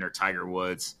Madden or Tiger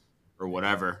Woods or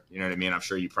whatever. You know what I mean? I'm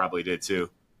sure you probably did too.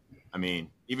 I mean,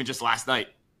 even just last night,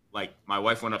 like my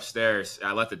wife went upstairs.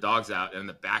 I let the dogs out, and in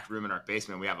the back room in our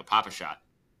basement, we have a Papa Shot.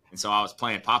 And so I was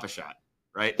playing Papa Shot,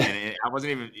 right? And I was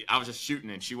just shooting,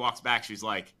 and she walks back. She's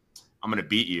like, I'm going to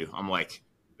beat you. I'm like,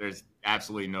 there's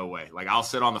absolutely no way. Like, I'll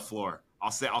sit on the floor.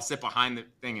 I'll sit behind the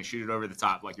thing and shoot it over the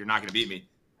top. Like, you're not going to beat me.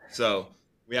 So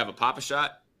we have a Papa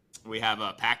Shot, we have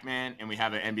a Pac-Man, and we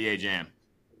have an NBA Jam.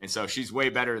 And so she's way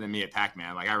better than me at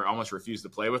Pac-Man. Like, I almost refuse to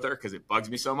play with her because it bugs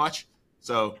me so much.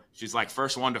 So she's like,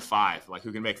 first 1 to 5, like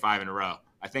who can make 5 in a row.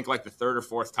 I think like the third or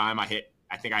fourth time I hit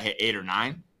 8 or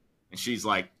 9. And she's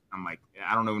like, I'm like,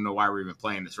 I don't even know why we're even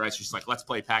playing this, right? She's like, let's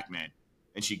play Pac-Man.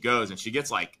 And she goes and she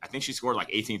gets like, I think she scored like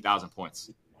 18,000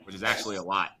 points, which is actually a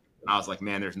lot. And I was like,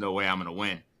 man, there's no way I'm going to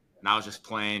win. And I was just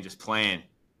playing.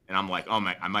 And I'm like, oh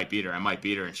my, I might beat her.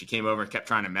 And she came over and kept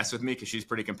trying to mess with me because she's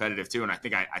pretty competitive too. And I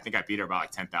think I beat her by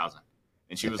like 10,000.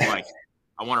 And she was like,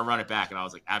 I want to run it back. And I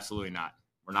was like, absolutely not.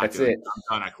 We're not doing it.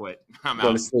 I'm done. I quit. I'm out.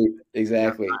 Go to sleep.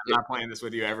 Exactly. I'm not playing this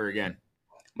with you ever again.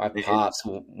 My pops,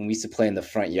 when we used to play in the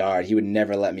front yard, he would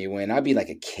never let me win. I'd be like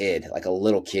a kid, like a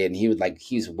little kid, and he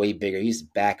was way bigger. He used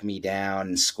to back me down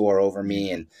and score over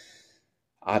me, and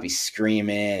I'd be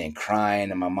screaming and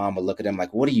crying, and my mom would look at him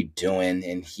like, what are you doing?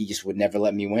 And he just would never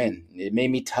let me win. It made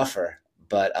me tougher,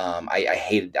 but I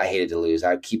hated to lose.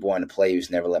 I'd keep wanting to play. He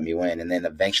just never let me win. And then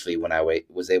eventually when I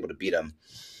was able to beat him,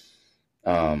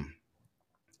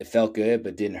 it felt good,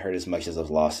 but didn't hurt as much as those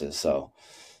losses. So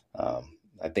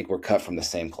I think we're cut from the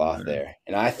same cloth there.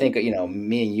 And I think,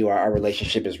 me and you, our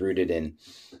relationship is rooted in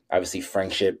obviously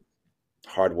friendship,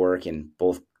 hard work, and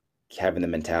both having the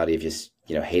mentality of just,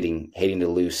 hating to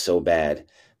lose so bad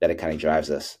that it kind of drives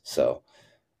us. So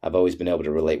I've always been able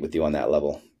to relate with you on that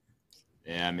level.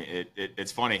 Yeah, I mean,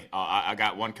 it's funny. I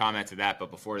got one comment to that,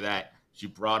 but before that, she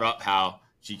brought up how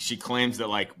she claims that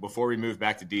like before we moved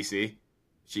back to DC,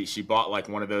 she bought like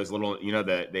one of those little,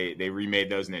 they remade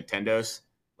those Nintendos,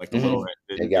 like the little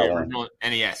the original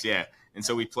NES, yeah. And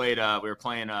so we were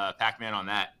playing Pac-Man on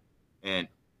that, and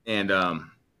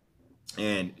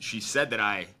she said that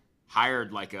I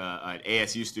hired like an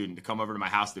ASU student to come over to my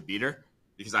house to beat her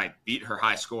because I beat her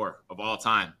high score of all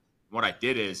time. And what I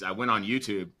did is I went on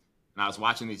YouTube and I was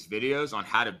watching these videos on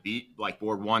how to beat like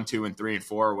board 1, 2, and 3, and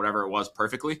 4 or whatever it was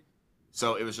perfectly.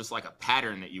 So it was just like a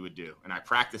pattern that you would do. And I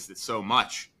practiced it so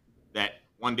much that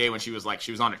one day when she was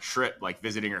on a trip, like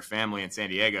visiting her family in San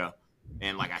Diego,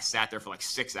 and like I sat there for like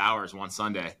 6 hours one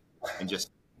Sunday and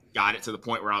just got it to the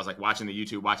point where I was like watching the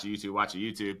YouTube, watch the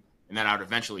YouTube. And then I would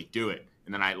eventually do it.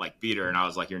 And then I like beat her and I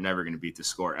was like, you're never going to beat this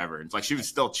score ever. And it's like, she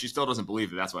still doesn't believe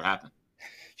that that's what happened.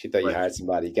 She thought you hired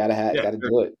somebody. You gotta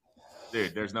do it.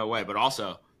 Dude, there's no way. But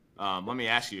also, let me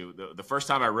ask you, the first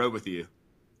time I rode with you,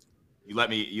 you let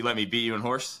me beat you in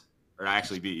horse, or did I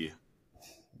actually beat you?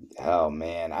 Oh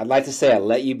man, I'd like to say I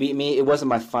let you beat me. It wasn't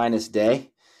my finest day.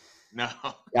 No,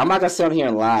 I'm not gonna sit here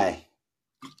and lie.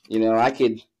 I'm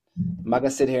not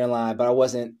gonna sit here and lie, but I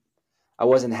wasn't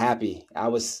happy. I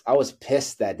was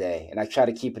pissed that day, and I tried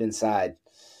to keep it inside.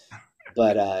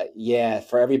 But yeah,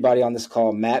 for everybody on this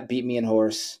call, Matt beat me in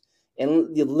horse.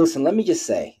 And listen, let me just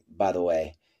say, by the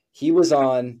way, it was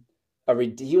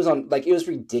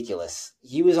ridiculous.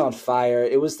 He was on fire.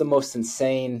 It was the most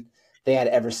insane thing I'd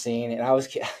ever seen, and I was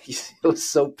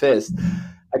so pissed.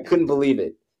 I couldn't believe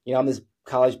it. I'm this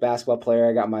college basketball player.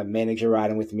 I got my manager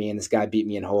riding with me, and this guy beat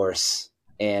me in horse.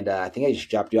 And I think I just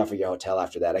dropped you off at your hotel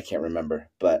after that. I can't remember,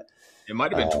 but it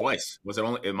might have been twice. Was it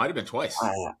only? It might have been twice.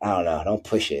 I don't know. Don't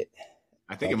push it.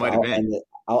 I think it might have been.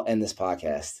 I'll end this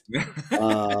podcast.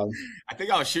 I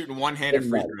think I was shooting one-handed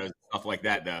free throws and stuff like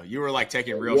that, though. You were like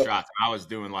taking real shots, and I was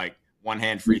doing like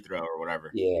one-hand free throw or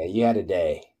whatever. Yeah, you had a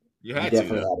day. You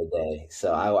definitely had a day.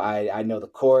 So I know the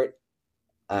court.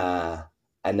 I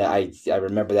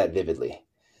remember that vividly.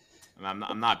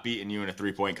 I'm not beating you in a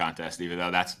 3-point contest, even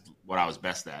though that's what I was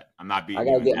best at. I'm not beating. I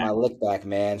gotta get my lick back,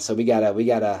 man. So we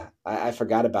gotta. I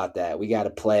forgot about that. We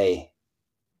gotta play.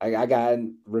 I got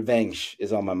revenge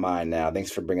is on my mind now.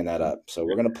 Thanks for bringing that up. So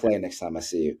we're gonna play next time I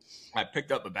see you. I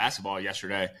picked up a basketball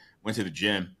yesterday. Went to the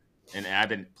gym, and I've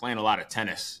been playing a lot of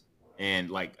tennis.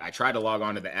 And like I tried to log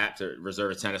on to the app to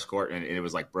reserve a tennis court, and it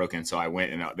was like broken. So I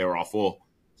went, and they were all full.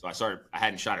 So I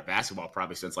hadn't shot a basketball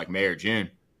probably since like May or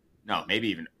June. No,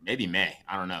 maybe May.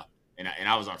 I don't know. And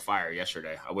I was on fire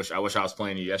yesterday. I wish I was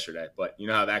playing you yesterday, but you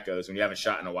know how that goes. When you haven't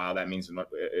shot in a while, that means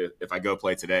if I go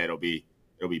play today, it'll be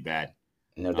bad.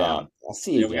 No doubt. I'll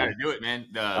see you again. We got to do it, man.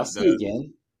 I'll see you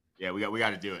again. Yeah, we got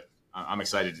to do it. I'm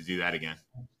excited to do that again.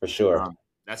 For sure.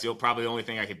 That's probably the only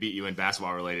thing I could beat you in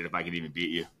basketball related, if I could even beat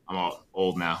you. I'm all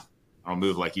old now. I don't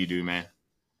move like you do, man.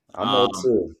 I'm old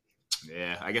too.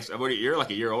 Yeah, I guess you're like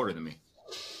a year older than me.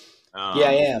 Yeah,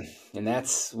 I am. And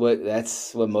that's what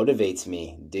motivates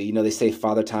me. They say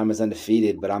Father Time is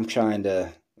undefeated, but I'm trying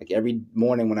to, like, every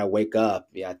morning when I wake up,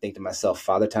 yeah, I think to myself,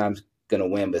 Father Time's gonna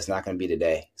win, but it's not gonna be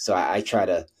today. So I try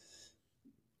to,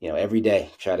 every day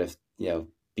try to,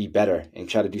 be better and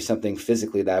try to do something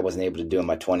physically that I wasn't able to do in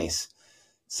my 20s.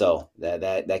 So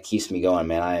that keeps me going,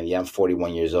 man. I'm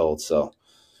 41 years old, so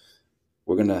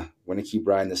we're gonna keep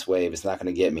riding this wave. It's not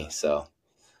gonna get me. So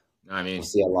I we'll mean,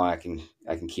 see how long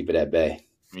I can keep it at bay.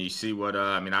 you see what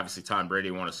obviously Tom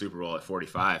Brady won a Super Bowl at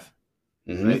 45,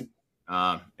 right?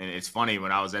 Mm-hmm. And it's funny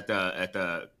when I was at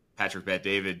the Patrick Bet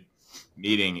David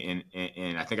meeting,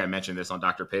 and I think I mentioned this on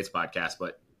Dr. Pate's podcast,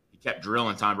 but he kept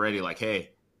drilling Tom Brady like,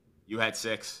 "Hey, you had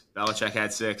 6, Belichick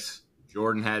had 6,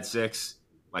 Jordan had 6.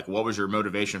 Like, what was your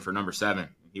motivation for number 7?"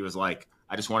 And he was like,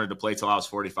 "I just wanted to play till I was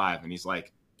 45." And he's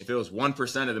like, "If it was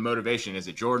 1% of the motivation, is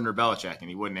it Jordan or Belichick?" And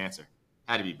he wouldn't answer.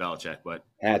 Had to be Belichick, but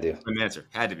Had to. couldn't answer.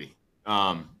 Had to be.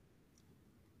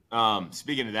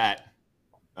 Speaking of that,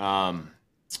 I'm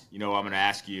going to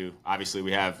ask you. Obviously,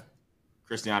 we have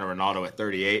Cristiano Ronaldo at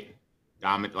 38.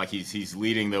 Like he's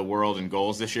leading the world in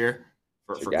goals this year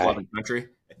for club and country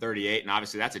at 38. And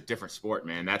obviously, that's a different sport,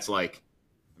 man. That's like,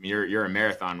 I mean, you're a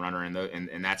marathon runner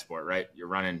in that sport, right? You're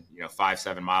running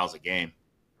 5-7 miles a game.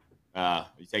 Are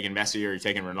you taking Messi or are you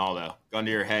taking Ronaldo? Gun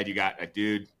to your head, you got a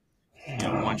dude,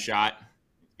 one shot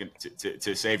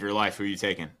to save your life. Who are you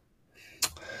taking?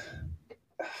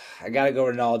 I gotta go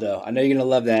Ronaldo. I know you're gonna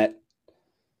love that.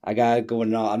 I gotta go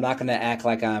Ronaldo. I'm not gonna act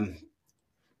like I'm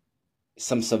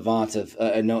some savant of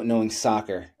knowing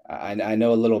soccer. I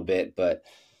know a little bit, but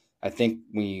I think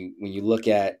when you look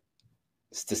at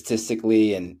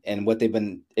statistically and what they've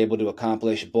been able to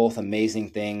accomplish, both amazing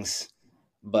things,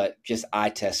 but just eye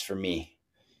test for me.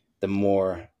 The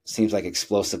more seems like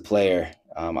explosive player.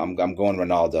 I'm going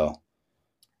Ronaldo.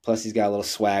 Plus he's got a little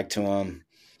swag to him.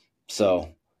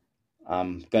 So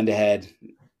gun to head,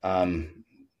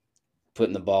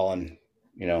 putting the ball and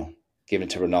giving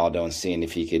it to Ronaldo and seeing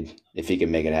if he could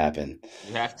make it happen.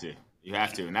 You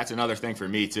have to, and that's another thing for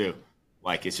me too.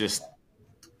 Like he's just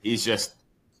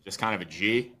kind of a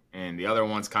G, and the other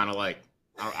one's kind of like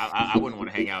I wouldn't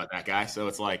want to hang out with that guy. So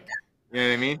it's like, you know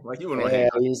what I mean? Like you wouldn't want to hang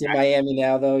out. He's in Miami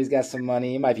now, though. He's got some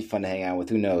money. He might be fun to hang out with.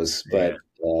 Who knows? But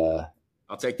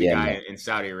I'll take the guy in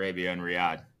Saudi Arabia and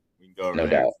Riyadh. We can go over no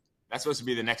there. Doubt. That's supposed to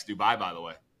be the next Dubai, by the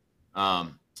way.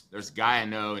 There's a guy I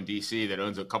know in DC that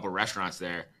owns a couple restaurants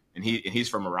there, and he's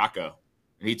from Morocco.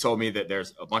 And he told me that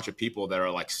there's a bunch of people that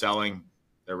are like selling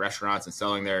their restaurants and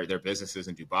selling their businesses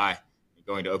in Dubai and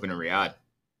going to open in Riyadh.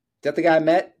 Is that the guy I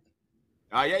met?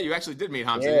 Yeah, you actually did meet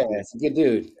Hamza. Yeah, it's a good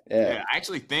dude. Yeah, I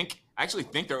actually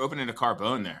think they're opening a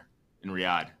Carbone there in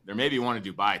Riyadh. There may be one in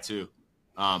Dubai too,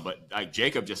 but like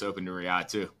Jacob just opened in Riyadh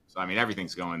too. So I mean,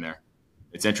 everything's going there.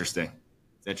 It's interesting.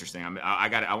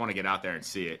 I want to get out there and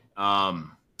see it.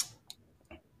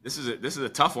 This is a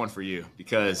tough one for you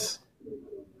because,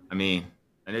 I mean,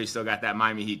 I know you still got that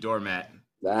Miami Heat doormat.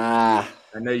 I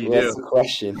know you do. That's the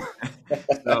question.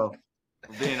 So,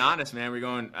 being honest, man, we're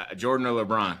going Jordan or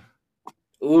LeBron.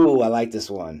 Ooh, I like this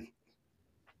one.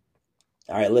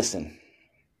 All right, listen.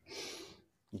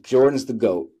 Jordan's the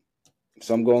GOAT,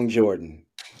 so I'm going Jordan.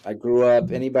 I grew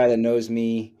up, anybody that knows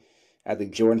me, I had the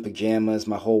Jordan pajamas.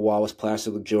 My whole wall was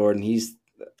plastered with Jordan.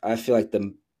 I feel like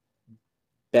the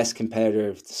best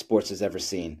competitor sports has ever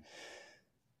seen.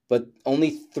 But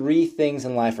only 3 things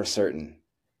in life are certain.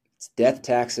 It's death,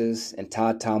 taxes, and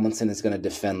Todd Tomlinson is going to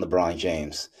defend LeBron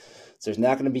James. So there's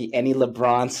not going to be any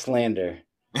LeBron slander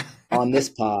on this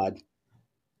pod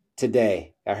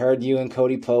today. I heard you and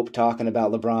Cody Pope talking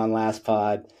about LeBron last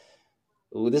pod.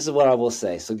 This is what I will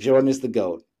say. So Jordan is the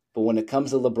GOAT. But when it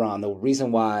comes to LeBron, the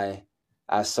reason why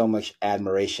I have so much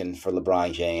admiration for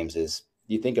LeBron James is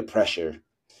you think of pressure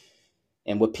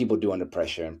and what people do under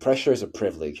pressure. And pressure is a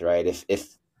privilege, right?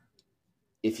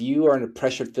 If you are in a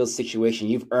pressure-filled situation,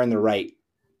 you've earned the right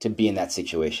to be in that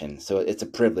situation. So it's a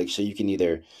privilege. So you can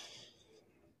either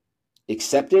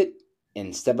accept it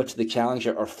and step up to the challenge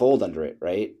or fold under it,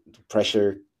 right?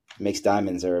 Pressure makes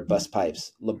diamonds or bust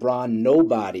pipes.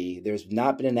 LeBron, there's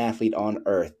not been an athlete on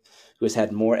earth who has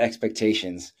had more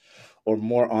expectations or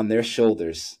more on their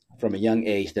shoulders from a young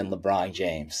age than LeBron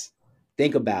James.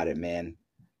 Think about it, man.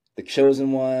 The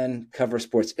chosen one, cover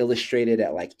Sports Illustrated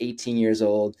at like 18 years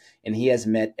old, and he has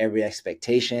met every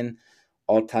expectation,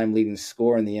 all-time leading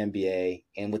scorer in the NBA,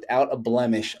 and without a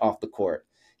blemish off the court.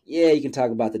 Yeah, you can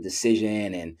talk about the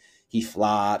decision, and he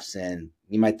flops, and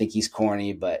you might think he's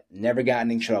corny, but never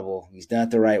gotten in trouble. He's done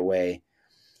it the right way.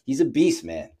 He's a beast,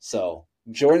 man. So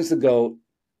Jordan's the GOAT.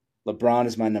 LeBron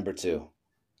is my number 2.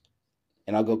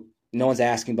 And I'll go, no one's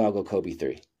asking, but I'll go Kobe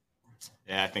 3.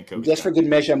 Yeah, I think Kobe's Just for good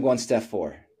measure, I'm going Steph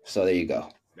 4. So there you go.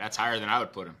 That's higher than I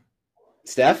would put him.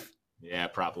 Steph? Yeah,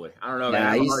 probably. I don't know,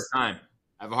 man. Nah, I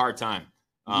have a hard time.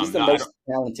 He's the most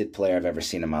talented player I've ever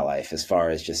seen in my life, as far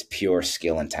as just pure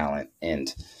skill and talent.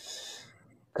 And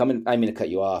I didn't mean to cut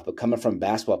you off, but coming from a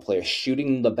basketball player,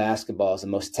 shooting the basketball is the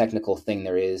most technical thing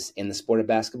there is in the sport of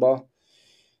basketball.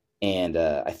 And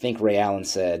I think Ray Allen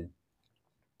said,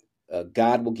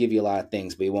 God will give you a lot of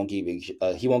things, but he won't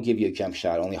give you a jump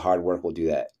shot. Only hard work will do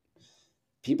that.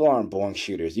 People aren't born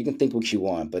shooters. You can think what you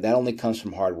want, but that only comes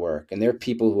from hard work. And there are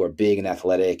people who are big and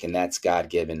athletic, and that's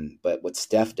God-given. But what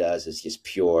Steph does is just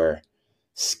pure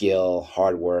skill,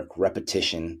 hard work,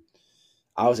 repetition.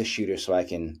 I was a shooter, so I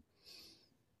can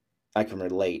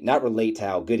relate. Not relate to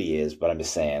how good he is, but I'm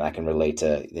just saying I can relate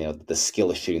to the skill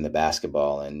of shooting the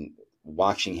basketball. And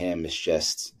watching him is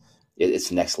just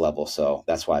it's next level. So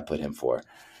that's why I put him 4.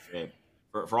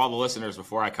 For all the listeners,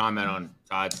 before I comment on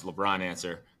Todd's LeBron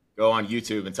answer, go on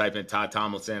YouTube and type in Todd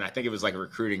Tomlinson. I think it was like a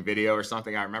recruiting video or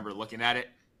something. I remember looking at it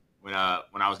when I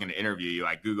was going to interview you.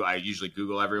 I usually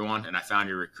Google everyone, and I found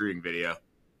your recruiting video.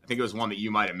 I think it was one that you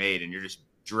might have made, and you're just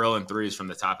drilling threes from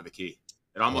the top of the key.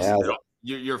 It almost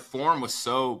your form was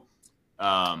so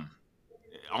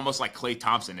almost like Klay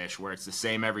Thompson-ish, where it's the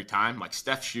same every time. Like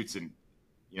Steph shoots in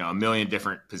a million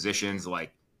different positions,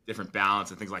 like different balance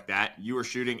and things like that. You were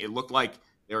shooting. It looked like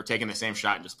they were taking the same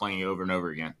shot and just playing it over and over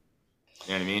again.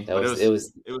 You know what I mean? It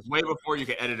was way before you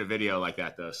could edit a video like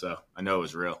that, though. So I know it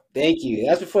was real. Thank you.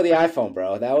 That's before the iPhone,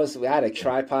 bro. We had a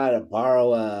tripod to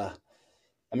borrow. I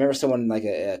remember someone like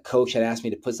a coach had asked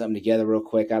me to put something together real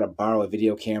quick. I had to borrow a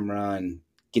video camera and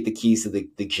get the keys to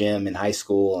the gym in high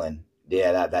school. And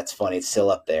yeah, that's funny. It's still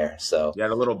up there. So you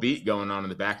had a little beat going on in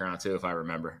the background too, if I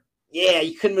remember. Yeah,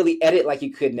 you couldn't really edit like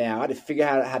you could now. I had to figure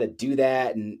out how to do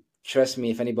that. And trust me,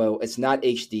 if anybody, it's not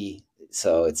HD,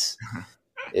 so it's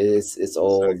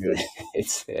old.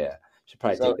 It's should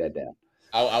probably take that down.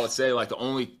 I would say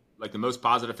the most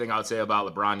positive thing I would say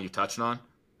about LeBron you touched on.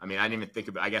 I mean, I didn't even think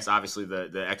about. I guess obviously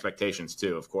the expectations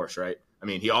too, of course, right? I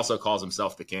mean, he also calls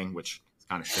himself the king, which is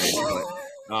kind of strange,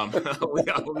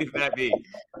 but we'll leave that be.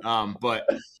 But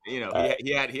he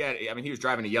had. I mean, he was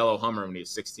driving a yellow Hummer when he was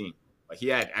 16. Like he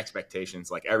had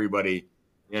expectations, like everybody.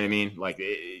 You know what I mean? Like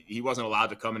he wasn't allowed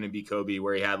to come in and be Kobe,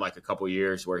 where he had like a couple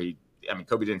years where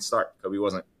Kobe didn't start. Kobe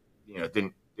wasn't,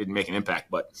 didn't make an impact.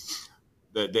 But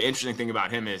the interesting thing about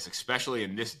him is, especially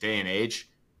in this day and age,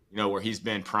 where he's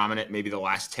been prominent maybe the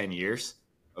last 10 years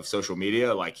of social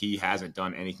media, like he hasn't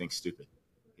done anything stupid.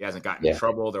 He hasn't gotten in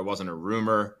trouble. There wasn't a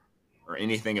rumor or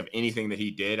anything that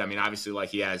he did. I mean, obviously, like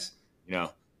he has,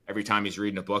 every time he's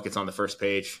reading a book, it's on the first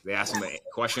page. They ask him a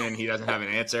question, he doesn't have an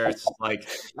answer. It's like,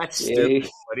 that's stupid.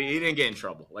 But he didn't get in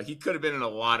trouble. Like he could have been in a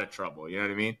lot of trouble. You know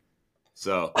what I mean?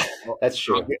 So that's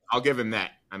true. I'll give him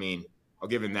that. I mean, I'll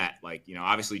give him that. Like,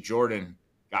 obviously Jordan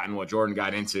got in what Jordan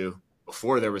got into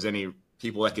before there was any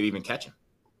people that could even catch him.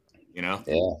 Yeah.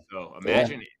 So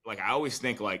imagine, like, I always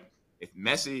think, like, if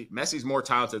Messi's more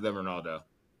talented than Ronaldo.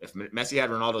 If Messi had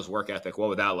Ronaldo's work ethic, what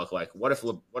would that look like? What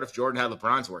if Jordan had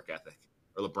LeBron's work ethic,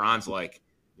 or LeBron's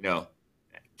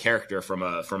character from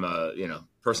a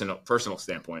personal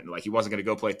standpoint? Like he wasn't going to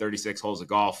go play 36 holes of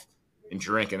golf and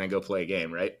drink and then go play a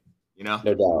game, right? No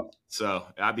doubt. So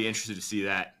I'd be interested to see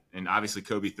that. And obviously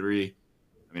Kobe 3.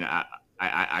 I mean,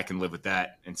 I can live with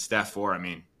that. And Steph 4. I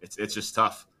mean, it's just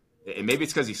tough. And maybe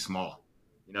it's because he's small,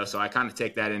 So I kind of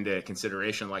take that into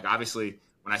consideration. Like obviously,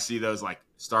 when I see those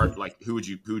start, who would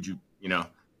you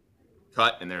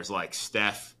cut? And there's like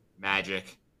Steph,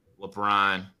 Magic,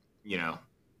 LeBron,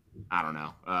 I don't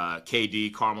know,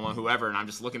 KD, Carmelo, whoever. And I'm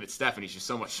just looking at Steph, and he's just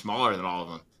so much smaller than all of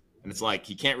them. And it's like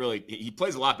he can't really. He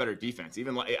plays a lot better defense.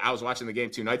 Even I was watching the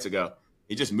game 2 nights ago.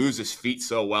 He just moves his feet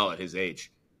so well at his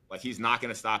age. Like he's not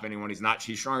going to stop anyone. He's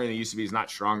stronger than he used to be. He's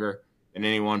not stronger than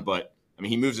anyone. But I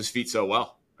mean, he moves his feet so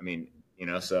well. I mean,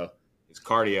 so his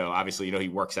cardio. Obviously, he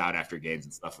works out after games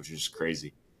and stuff, which is just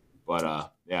crazy. But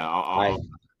I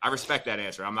respect that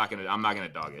answer. I'm not gonna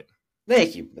dog it.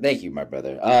 Thank you, my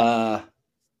brother.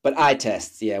 But eye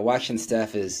tests, watching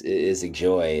Steph is a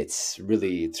joy. It's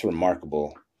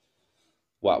remarkable.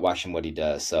 Watching what he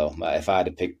does. So if I had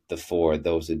to pick the 4,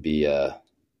 those would be the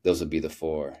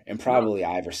 4, and probably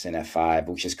Iverson at 5,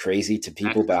 which is crazy to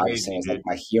people. But Iverson was like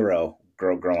my hero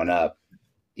growing up.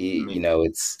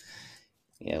 It's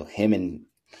him and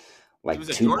like he was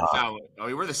at Georgetown. Oh,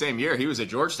 we were the same year. He was at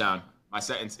Georgetown.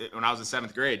 When I was in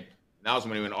 7th grade. That was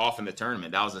when he went off in the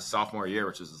tournament. That was his sophomore year,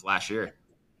 which was his last year.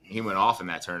 He went off in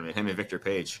that tournament. Him and Victor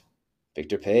Page. He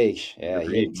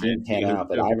didn't pan out,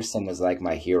 but Iverson was like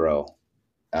my hero.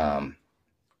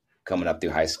 Coming up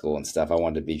through high school and stuff, I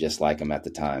wanted to be just like him at the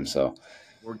time. So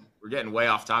we're getting way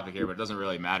off topic here, but it doesn't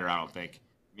really matter, I don't think.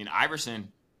 I mean,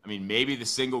 Iverson, maybe the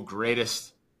single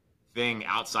greatest thing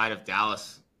outside of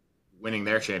Dallas winning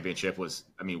their championship was,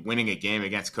 winning a game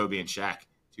against Kobe and Shaq,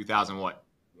 2000 what?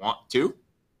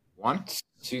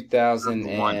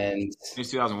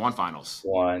 2001 finals.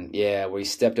 Yeah, where he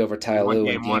stepped over Ty Lue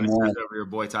in game one. Stepped over your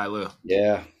boy Ty Lue.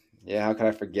 Yeah. How could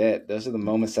I forget? Those are the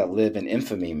moments that live in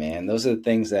infamy, man. Those are the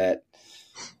things that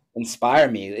inspire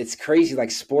me. It's crazy. Like,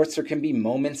 sports, there can be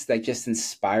moments that just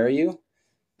inspire you,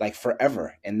 like,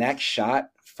 forever. And that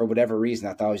shot, for whatever reason,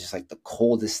 I thought it was just like the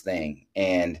coldest thing,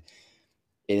 and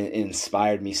it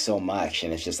inspired me so much.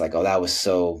 And it's just like, oh, that was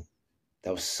so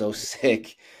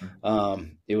sick.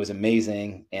 It was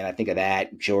amazing. And I think of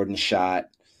that Jordan shot,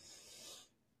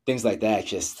 things like that,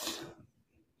 just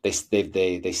they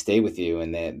stay with you.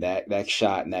 And that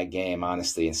shot in that game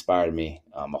honestly inspired me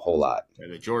a whole lot. Yeah,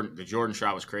 the Jordan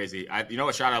shot was crazy. You know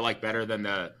what shot I like better than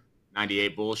the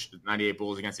 98 Bulls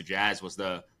against the Jazz was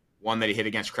the one that he hit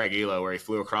against Craig Elo, where he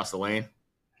flew across the lane.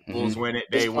 Bulls win it,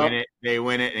 they win it,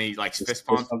 and he like fist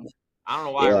pumped. I don't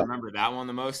know why I remember that one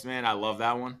the most, man. I love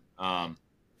that one. I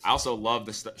also love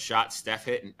the shot Steph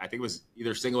hit, and I think it was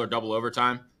either single or double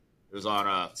overtime. It was on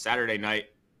a Saturday night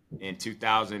in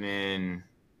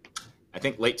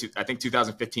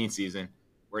 2015 season,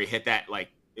 where he hit that, like,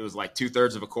 it was like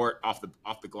 2/3 of a court off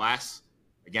the glass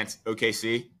against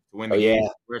OKC to win the game.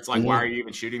 Where it's like, why are you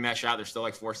even shooting that shot? There's still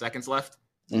like 4 seconds left.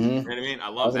 You know what I mean? I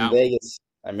love that. Vegas.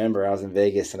 I remember I was in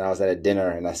Vegas and I was at a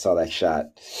dinner and I saw that shot.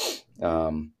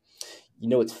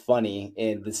 It's funny,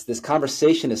 and this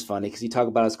conversation is funny because you talk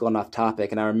about us going off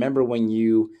topic. And I remember when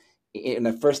in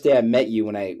the first day I met you,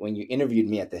 when you interviewed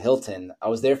me at the Hilton, I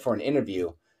was there for an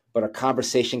interview, but our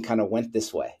conversation kind of went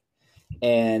this way.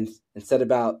 And instead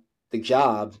about the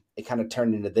job, it kind of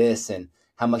turned into this and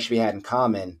how much we had in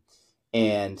common.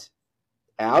 And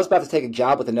I was about to take a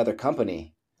job with another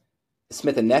company,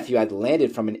 Smith and Nephew. I'd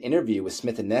landed from an interview with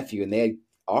Smith and Nephew, and they had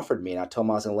offered me, and I told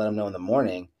them I was going to let them know in the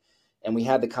morning. And we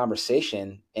had the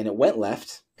conversation, and it went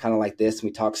left, kind of like this. And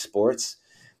we talked sports,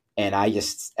 and I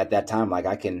just, at that time, like,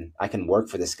 I can work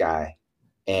for this guy.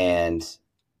 And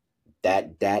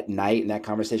that night and that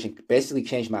conversation basically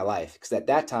changed my life, because at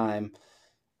that time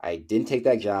I didn't take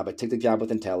that job. I took the job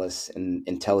with Intellis, and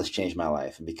Intellis changed my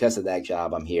life. And because of that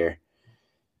job, I'm here.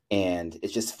 And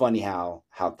it's just funny how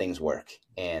things work.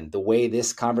 And the way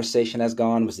this conversation has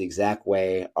gone was the exact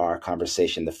way our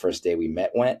conversation the first day we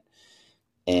met went.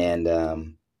 And,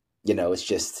 it's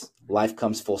just, life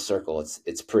comes full circle.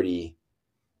 It's pretty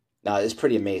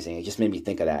amazing. It just made me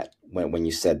think of that when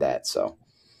you said that. So.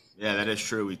 Yeah, that is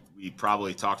true. We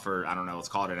probably talked for, I don't know, let's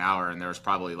call it an hour, and there was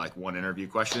probably like one interview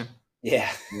question.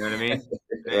 Yeah. You know what I mean?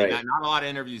 Right. Not a lot of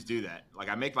interviews do that. Like,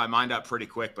 I make my mind up pretty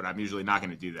quick, but I'm usually not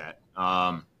going to do that.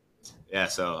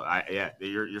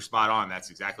 You're spot on.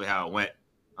 That's exactly how it went.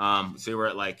 So we're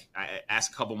at, like, I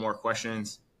asked a couple more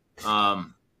questions.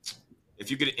 If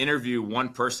you could interview one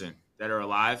person, dead or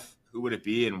alive, who would it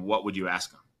be, and what would you ask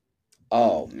them?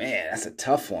 Oh man, that's a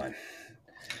tough one.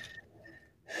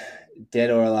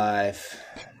 Dead or alive.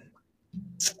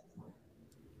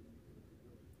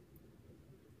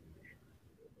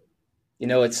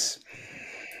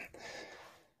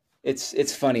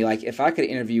 It's funny. Like, if I could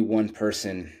interview one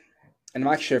person, and I'm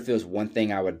not sure if there was one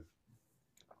particular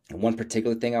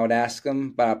thing I would ask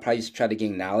them, but I'd probably just try to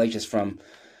gain knowledge just from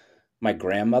my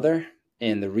grandmother.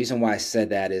 And the reason why I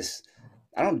said that is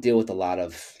I don't deal with a lot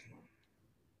of,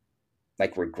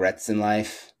 like, regrets in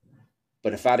life.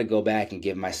 But if I had to go back and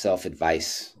give myself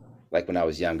advice, like when I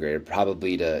was younger, it'd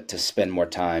probably to spend more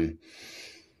time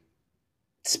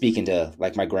speaking to,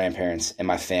 like, my grandparents and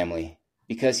my family.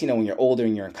 Because, when you're older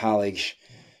and you're in college,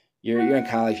 you're in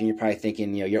college and you're probably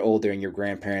thinking, you're older and your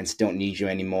grandparents don't need you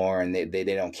anymore and they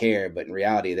don't care. But in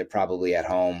reality, they're probably at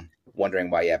home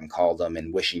wondering why you haven't called them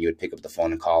and wishing you would pick up the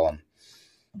phone and call them.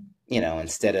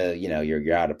 Instead of,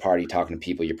 you're out at a party talking to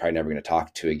people you're probably never going to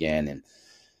talk to again. And,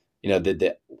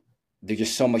 there's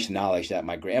just so much knowledge that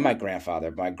my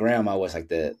grandfather, my grandma was like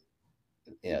the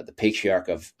patriarch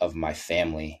of my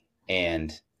family.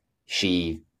 And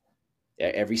she,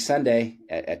 every Sunday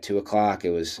at 2:00, it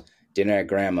was dinner at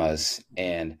grandma's.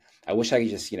 And I wish I could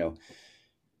just,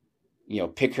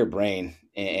 pick her brain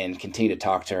and continue to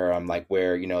talk to her on, like,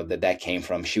 where, that came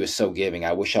from. She was so giving.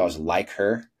 I wish I was like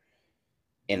her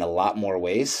in a lot more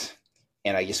ways.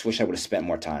 And I just wish I would have spent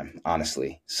more time,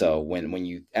 honestly. So when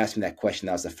you asked me that question,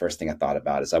 that was the first thing I thought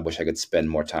about, is I wish I could spend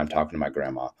more time talking to my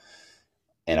grandma.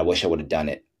 And I wish I would have done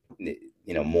it,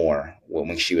 more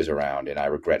when she was around, and I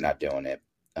regret not doing it.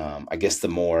 I guess the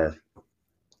more,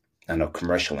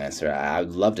 commercial answer, I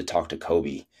would love to talk to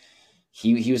Kobe.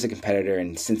 he was a competitor,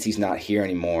 and since he's not here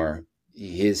anymore,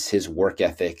 his work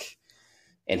ethic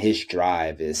and his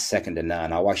drive is second to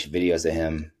none. I watch videos of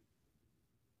him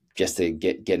just to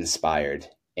get inspired,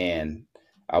 and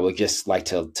I would just like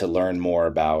to learn more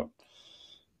about,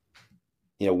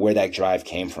 where that drive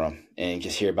came from, and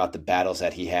just hear about the battles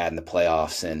that he had in the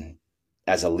playoffs and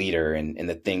as a leader, and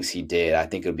the things he did. I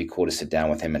think it would be cool to sit down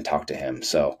with him and talk to him.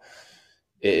 So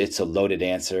it's a loaded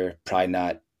answer, probably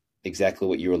not exactly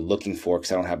what you were looking for,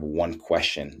 because I don't have one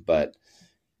question, but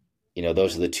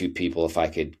those are the two people, if I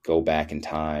could go back in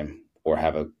time or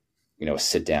have a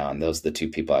sit down, those are the two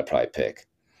people I'd probably pick.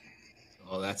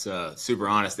 Well, that's a super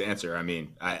honest answer. I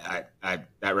mean, I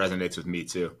that resonates with me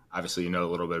too. Obviously, a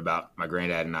little bit about my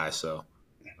granddad and I, so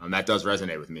that does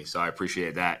resonate with me. So I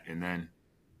appreciate that. And then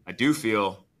I do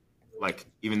feel like,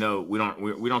 even though we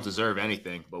don't deserve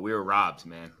anything, but we were robbed,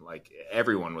 man. Like,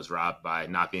 everyone was robbed by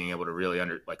not being able to really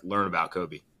learn about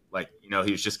Kobe. Like,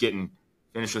 he was just getting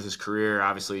finished with his career,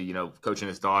 obviously, coaching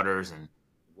his daughters and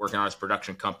working on his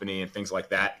production company and things like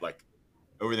that. Like,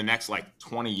 over the next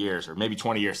 20 years, or maybe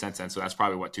 20 years since then. So that's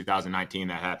probably 2019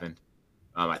 that happened.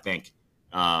 I think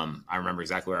I remember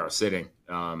exactly where I was sitting.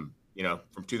 From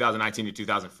 2019 to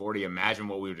 2040, imagine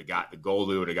what we would have got, the gold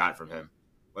we would have got from him,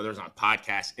 whether it was on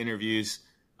podcasts, interviews,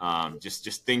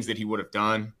 just things that he would have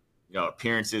done,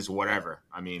 appearances, whatever.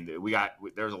 I mean,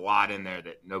 there's a lot in there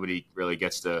that nobody really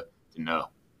gets to know.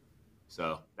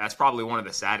 So that's probably one of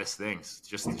the saddest things.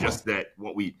 Just that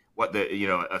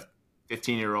a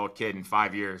 15-year-old kid in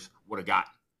 5 years would have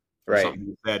gotten. Right. Something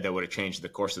you said that would have changed the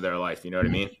course of their life. You know what I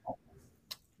mean?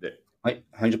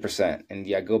 100%. And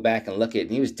yeah, go back and look at,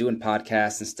 and he was doing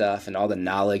podcasts and stuff, and all the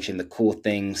knowledge and the cool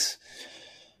things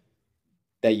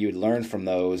that you'd learn from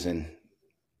those. And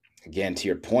again, to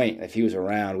your point, if he was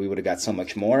around, we would have got so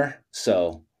much more.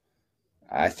 So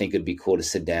I think it'd be cool to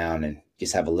sit down and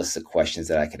just have a list of questions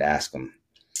that I could ask him.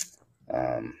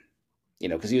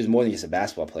 Because he was more than just a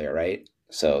basketball player, right?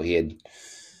 So he had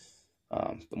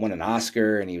won an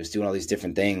Oscar, and he was doing all these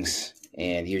different things,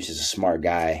 and he was just a smart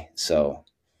guy. So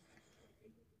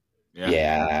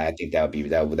yeah, I think that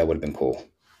would have been cool.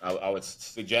 I would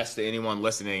suggest to anyone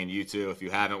listening, and you too, if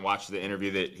you haven't watched the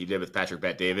interview that he did with Patrick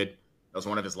Bet-David, that was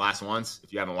one of his last ones.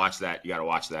 If you haven't watched that, you got to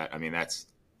watch that. I mean,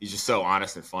 he's just so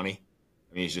honest and funny.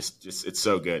 I mean, he's just it's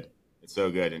so good. It's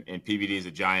so good. And PBD is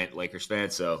a giant Lakers fan,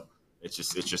 so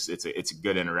it's a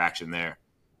good interaction there.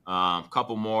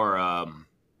 Couple more.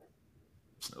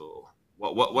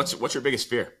 What's your biggest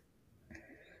fear?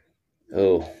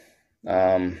 Well,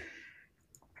 I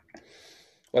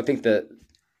think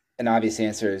an obvious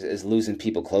answer is losing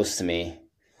people close to me.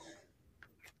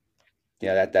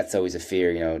 That's always a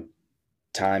fear.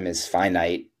 Time is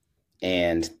finite,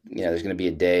 and there's going to be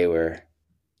a day where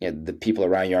the people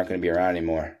around you aren't going to be around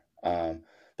anymore.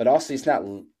 But also, it's not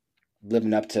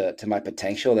living up to my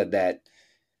potential. That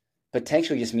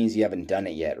potential just means you haven't done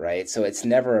it yet, right? So it's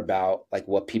never about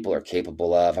what people are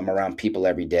capable of. I'm around people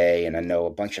every day, and I know a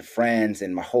bunch of friends,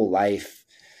 and my whole life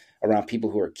around people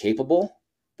who are capable,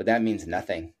 but that means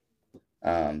nothing.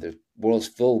 The world's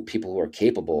full of people who are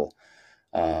capable,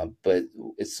 but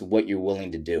it's what you're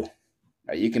willing to do.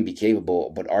 Right? You can be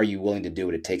capable, but are you willing to do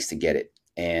what it takes to get it?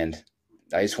 And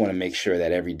I just want to make sure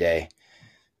that every day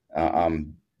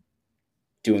I'm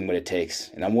doing what it takes,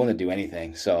 and I'm willing to do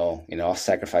anything. So, I'll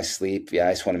sacrifice sleep. Yeah,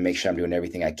 I just want to make sure I'm doing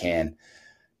everything I can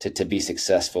to be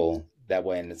successful. That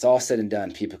way, when it's all said and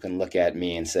done, people can look at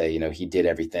me and say, he did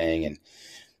everything, and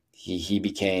he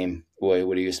became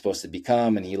what he was supposed to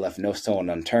become, and he left no stone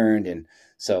unturned. And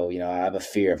so, I have a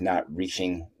fear of not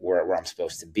reaching where I'm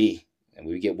supposed to be. And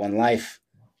we get one life.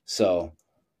 So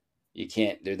you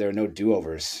can't, there are no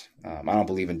do-overs. I don't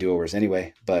believe in do-overs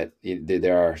anyway, but you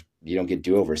don't get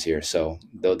do-overs here. So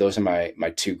those are my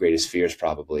two greatest fears,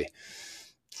 probably.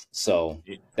 So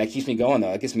that keeps me going,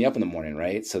 though. It gets me up in the morning,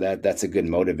 right? So that's a good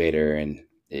motivator, and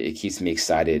it keeps me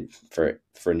excited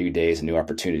for new days and new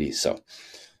opportunities. So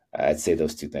I'd say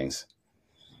those two things.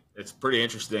 It's pretty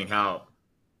interesting how,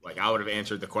 I would have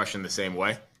answered the question the same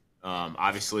way.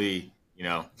 Obviously,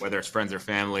 whether it's friends or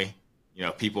family,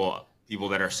 people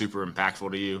that are super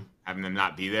impactful to you, having them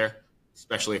not be there,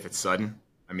 especially if it's sudden.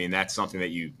 I mean, that's something that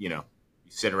you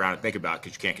sit around and think about,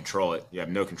 because you can't control it. You have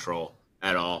no control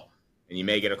at all. And you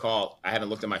may get a call. I haven't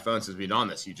looked at my phone since we've been on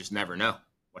this. You just never know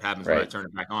what happens when I turn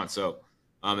it back on. So,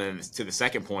 and to the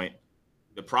second point,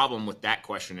 the problem with that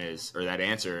question or that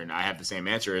answer, and I have the same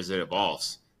answer, is it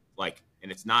evolves.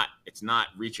 And it's not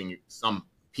reaching some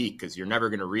peak, because you're never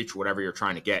going to reach whatever you're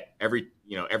trying to get. Every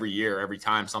year, every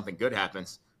time something good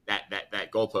happens,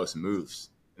 that goalpost moves,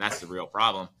 and that's the real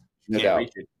problem. You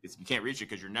can't reach it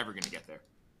because you're never going to get there.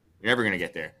 You're never going to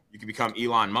get there. You can become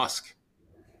Elon Musk,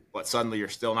 but suddenly you're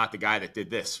still not the guy that did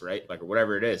this, right? Like, or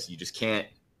whatever it is. You just can't,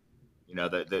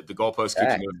 the goalpost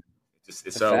keeps moving.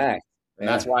 It's so, fact. And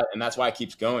that's why it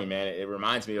keeps going, man. It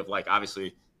reminds me of, like,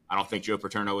 obviously, I don't think Joe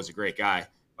Paterno was a great guy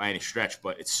by any stretch,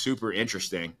 but it's super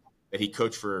interesting that he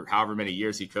coached for however many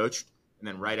years he coached. And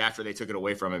then right after they took it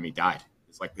away from him, he died.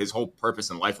 It's like his whole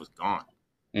purpose in life was gone.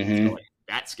 Mm-hmm. So, like,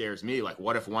 that scares me. Like,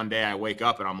 what if one day I wake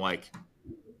up and I'm like,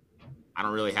 I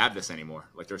don't really have this anymore.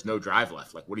 Like, there's no drive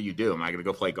left. Like, what do you do? Am I going to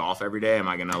go play golf every day? Am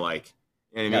I going to, like,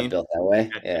 you know what I mean? Not built that way.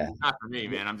 It's not for me,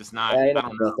 man. I'm just not. Yeah, I not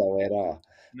don't built know. that way at all.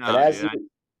 No, But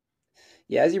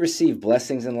as you receive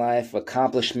blessings in life,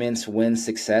 accomplishments, wins,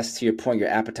 success, to your point, your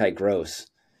appetite grows.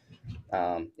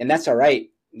 And that's all right.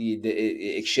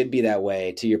 It should be that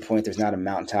way. To your point, there's not a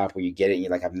mountaintop where you get it and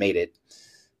you're like, I've made it.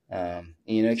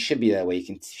 It should be that way.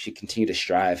 You should continue to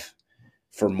strive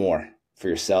for more, for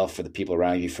yourself, for the people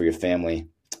around you, for your family.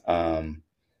 I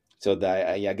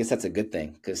guess that's a good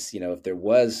thing, because, if there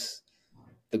was,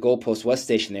 the goalpost was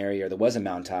stationary or there was a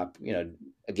mountaintop,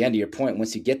 again, to your point,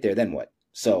 once you get there, then what?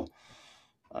 So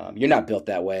you're not built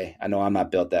that way. I know I'm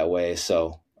not built that way.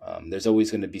 So there's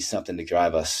always going to be something to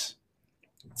drive us.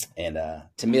 And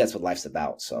to me, that's what life's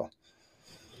about. So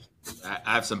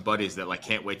I have some buddies that, like,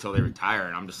 can't wait till they retire,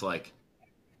 and I'm just like,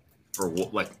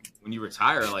 when you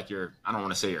retire, like, I don't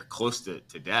want to say you're close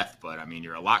to death, but I mean,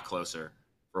 you're a lot closer,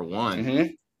 for one.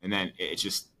 Mm-hmm. And then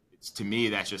it's to me,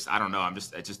 that's just, I don't know.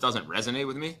 It just doesn't resonate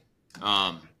with me.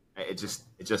 I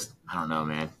don't know,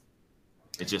 man.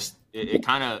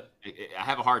 I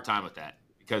have a hard time with that,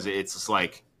 because it's just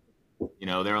like,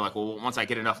 they're like, well, once I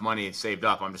get enough money saved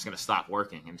up, I'm just going to stop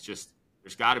working. And it's just,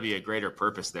 there's got to be a greater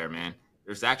purpose there, man.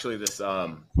 There's actually this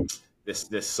song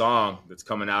that's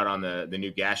coming out on the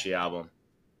new Gashi album,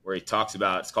 where he talks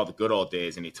about, it's called The Good Old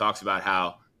Days. And he talks about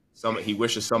how he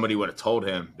wishes somebody would have told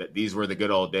him that these were the good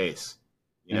old days,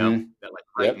 mm-hmm. that, like,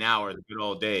 right now are the good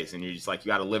old days. And you're just like, you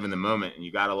got to live in the moment, and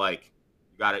you got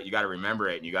to remember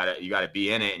it, and you got to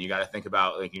be in it, and you got to think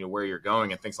about, like, where you're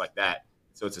going and things like that.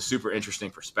 So it's a super interesting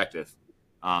perspective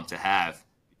to have,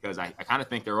 because I kind of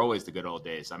think they're always the good old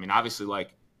days. I mean, obviously, like,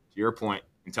 to your point,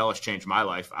 until it's changed my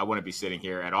life, I wouldn't be sitting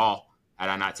here at all had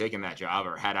I not taken that job,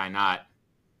 or had I not,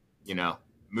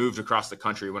 moved across the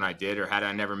country when I did, or had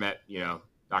I never met,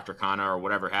 Dr. Khanna, or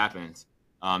whatever happened.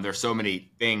 There's so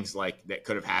many things, like, that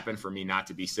could have happened for me not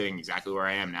to be sitting exactly where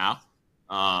I am now.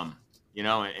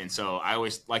 And so I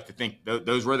always like to think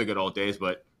those were the good old days,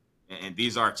 and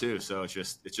these are too. So it's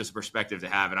just a perspective to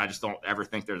have. And I just don't ever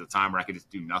think there's a time where I could just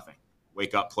do nothing,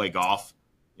 wake up, play golf,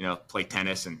 play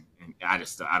tennis. And I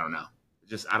don't know.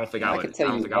 I don't think I would. I can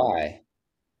tell you why.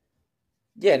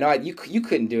 Yeah, no, you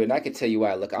couldn't do it. And I can tell you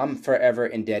why. Look, I'm forever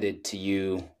indebted to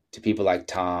you, to people like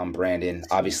Tom, Brandon,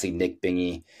 obviously Nick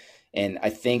Bingy. And I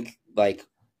think, like,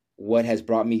 what has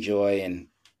brought me joy and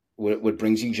what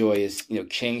brings you joy is,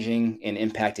 changing and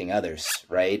impacting others,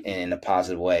 right? And in a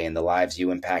positive way, and the lives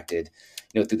you impacted,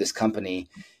 through this company,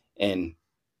 and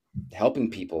helping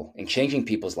people and changing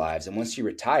people's lives. And once you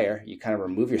retire, you kind of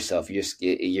remove yourself.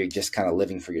 You're just kind of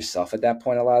living for yourself at that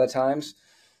point a lot of times.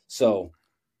 So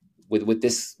with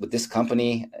this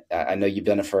company, I know you've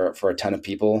done it for a ton of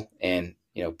people, and,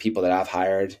 people that I've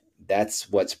hired. That's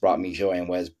what's brought me joy and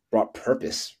what has brought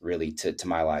purpose, really, to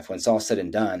my life. When it's all said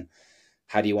and done,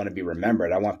 how do you want to be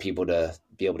remembered? I want people to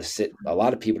be able to a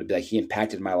lot of people to be like, he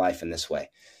impacted my life in this way.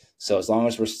 So as long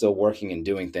as we're still working and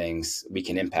doing things, we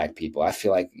can impact people. I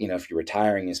feel like, if you're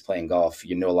retiring and playing golf,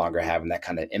 you're no longer having that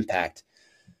kind of impact,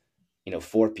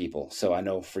 for people. So I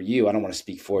know for you, I don't want to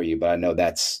speak for you, but I know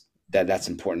that's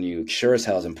important to you. Sure as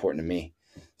hell is important to me.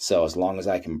 So as long as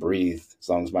I can breathe, as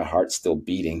long as my heart's still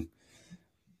beating,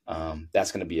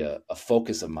 that's going to be a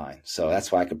focus of mine. So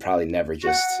that's why I could probably never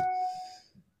just,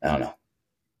 I don't know,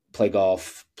 play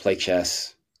golf, play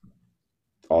chess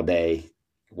all day,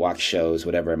 watch shows,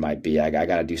 whatever it might be. I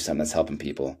got to do something that's helping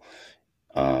people.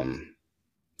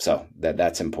 So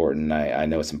that's important. I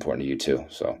know it's important to you too.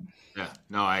 So yeah,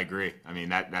 no, I agree. I mean,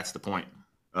 that's the point.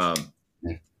 The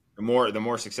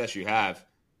more success you have,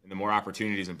 and the more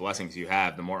opportunities and blessings you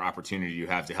have, the more opportunity you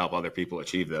have to help other people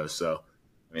achieve those. So,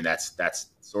 I mean, that's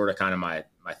sort of kind of my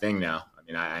thing now. I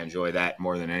mean, I enjoy that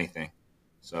more than anything.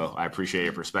 So I appreciate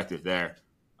your perspective there.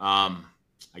 I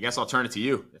guess I'll turn it to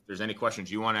you. If there's any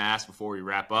questions you want to ask before we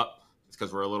wrap up, it's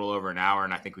because we're a little over an hour,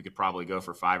 and I think we could probably go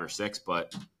for 5 or 6,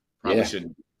 but probably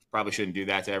shouldn't do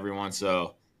that to everyone.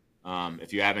 So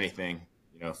if you have anything,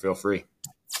 feel free.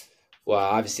 Well,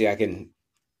 obviously I can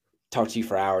talk to you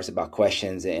for hours about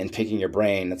questions and picking your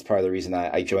brain. That's part of the reason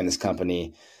I joined this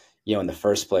company, in the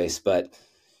first place. But,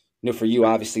 for you,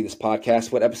 obviously this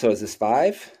podcast, what episode is this?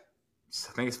 5?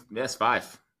 I think it's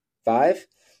 5. 5.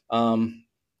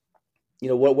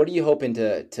 What are you hoping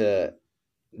to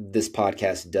this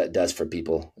podcast does for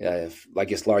people?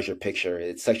 Like its larger picture.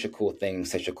 It's such a cool thing,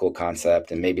 such a cool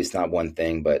concept, and maybe it's not one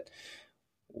thing, but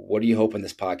what are you hoping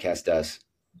this podcast does?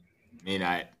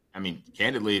 I mean,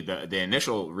 candidly, the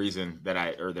initial reason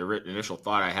the initial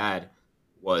thought I had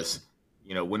was,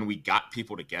 when we got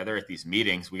people together at these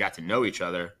meetings, we got to know each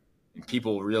other, and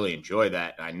people really enjoy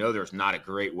that. And I know there's not a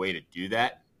great way to do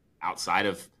that outside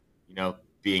of,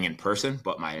 being in person.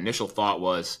 But my initial thought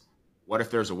was, what if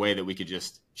there's a way that we could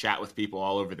just chat with people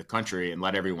all over the country and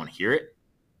let everyone hear it?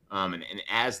 And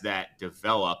as that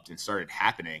developed and started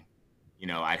happening,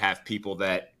 I'd have people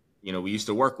that, we used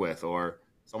to work with, or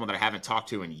someone that I haven't talked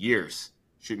to in years,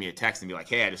 shoot me a text and be like,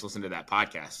 hey, I just listened to that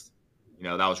podcast.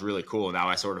 That was really cool. Now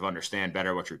I sort of understand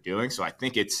better what you're doing. So I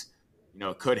think it's,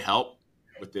 it could help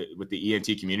with the ENT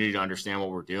community to understand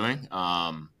what we're doing.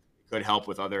 It could help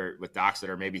with docs that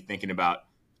are maybe thinking about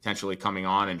potentially coming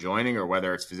on and joining, or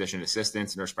whether it's physician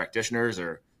assistants, nurse practitioners,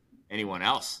 or anyone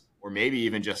else, or maybe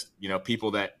even just,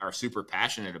 people that are super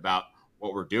passionate about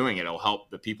what we're doing. It'll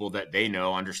help the people that they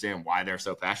know understand why they're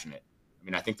so passionate.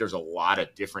 I think there's a lot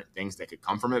of different things that could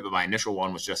come from it, but my initial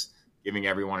one was just giving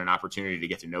everyone an opportunity to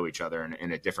get to know each other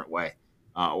in a different way,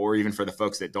 or even for the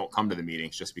folks that don't come to the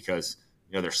meetings, just because,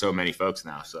 there's so many folks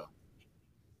now. So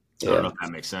I don't know if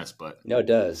that makes sense, but no, it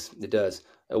does. It does.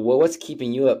 What's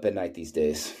keeping you up at night these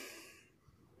days?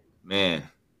 Man,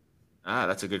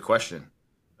 that's a good question.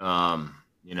 I'm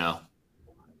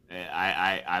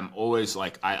always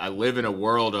like, I live in a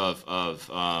world of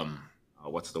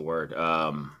what's the word?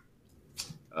 I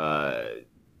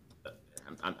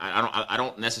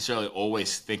don't necessarily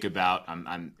always think about,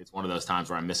 it's one of those times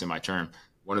where I'm missing my term.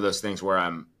 One of those things where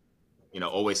I'm,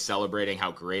 always celebrating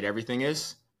how great everything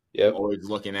is. Yep. Always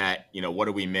looking at, what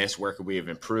do we miss? Where could we have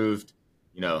improved?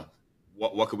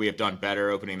 What could we have done better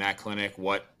opening that clinic?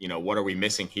 What are we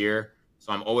missing here?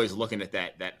 So I'm always looking at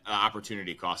that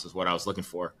opportunity cost is what I was looking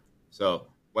for. So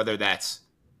whether that's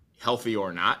healthy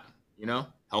or not,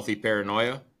 healthy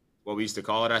paranoia, what we used to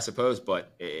call it, I suppose.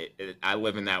 But I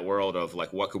live in that world of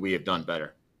like, what could we have done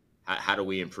better? How do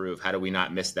we improve? How do we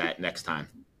not miss that next time?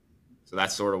 So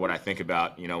that's sort of what I think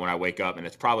about, when I wake up, and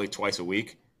it's probably twice a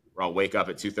week where I'll wake up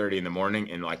at 2:30 in the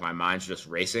morning and like my mind's just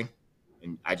racing.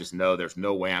 And I just know there's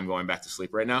no way I'm going back to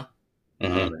sleep right now.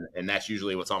 Mm-hmm. And that's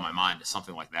usually what's on my mind, is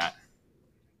something like that.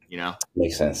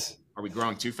 Makes sense. Are we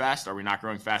growing too fast? Are we not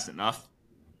growing fast enough?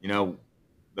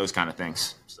 Those kind of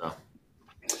things. So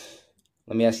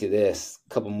let me ask you this,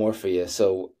 a couple more for you.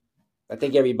 So I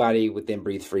think everybody within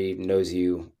Breathe Free knows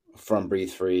you from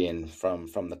Breathe Free and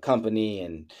from the company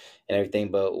and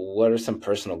everything. But what are some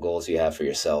personal goals you have for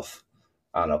yourself?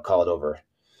 I don't know, call it over,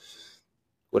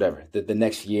 whatever, the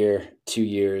next year, 2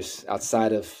 years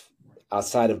outside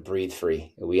of Breathe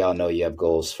Free. We all know you have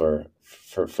goals for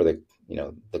the,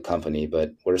 the company,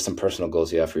 but what are some personal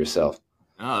goals you have for yourself?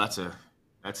 Oh,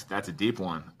 that's a deep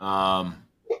one. I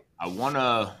want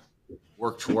to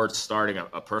work towards starting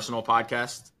a personal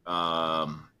podcast.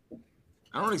 I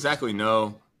don't exactly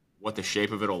know what the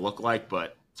shape of it'll look like,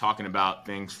 but talking about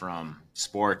things from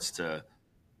sports to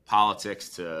politics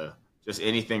to just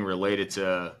anything related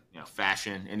to,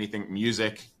 fashion, anything,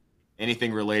 music,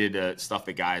 anything related to stuff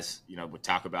that guys, would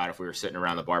talk about if we were sitting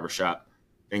around the barbershop,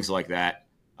 things like that.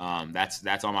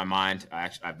 That's on my mind.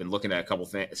 I've been looking at a couple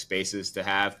spaces to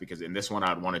have, because in this one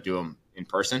I'd want to do them in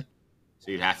person. So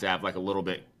you'd have to have like a little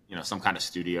bit, some kind of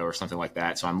studio or something like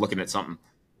that. So I'm looking at something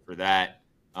for that.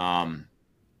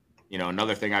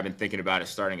 Another thing I've been thinking about is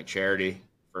starting a charity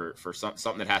for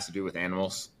something that has to do with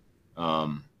animals.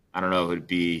 I don't know if it'd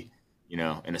be,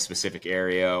 in a specific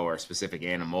area or a specific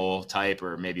animal type,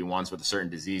 or maybe ones with a certain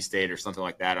disease state or something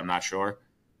like that. I'm not sure,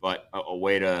 but a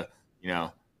way to,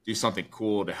 do something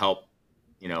cool to help,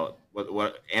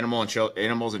 what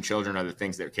animals and children are the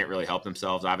things that can't really help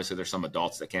themselves. Obviously there's some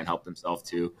adults that can't help themselves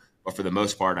too, but for the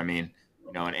most part, an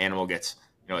animal gets,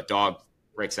 a dog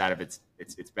breaks out of its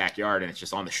backyard and it's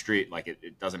just on the street. Like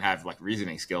it doesn't have like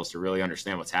reasoning skills to really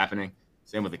understand what's happening.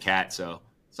 Same with the cat. So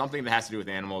something that has to do with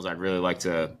animals, I'd really like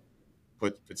to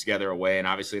put together a way. And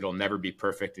obviously it'll never be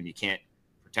perfect and you can't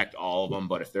protect all of them,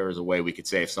 but if there was a way we could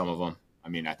save some of them, I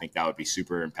think that would be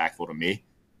super impactful to me,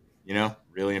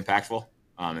 really impactful.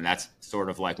 And that's sort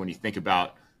of like when you think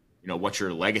about, what's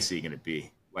your legacy going to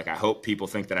be? Like, I hope people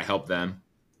think that I helped them.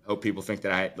 I hope people think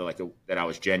that that I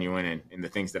was genuine in the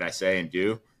things that I say and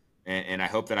do. And I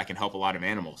hope that I can help a lot of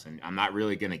animals. And I'm not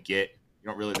really going to they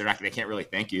can't really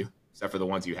thank you, except for the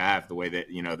ones you have, the way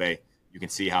that, you can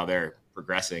see how they're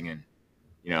progressing and,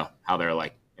 how they're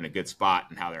like in a good spot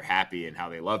and how they're happy and how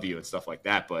they love you and stuff like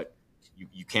that. But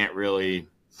you can't really,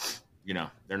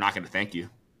 they're not going to thank you,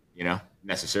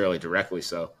 necessarily directly.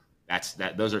 So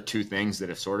those are two things that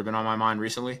have sort of been on my mind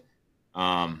recently.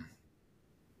 I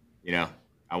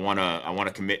want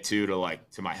to commit to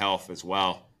my health as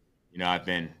well. I've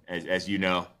been, as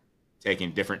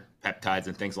taking different peptides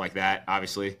and things like that,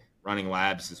 obviously running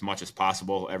labs as much as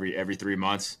possible every 3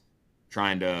 months,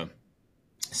 trying to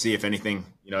see if anything,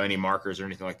 any markers or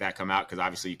anything like that come out. Cause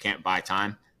obviously you can't buy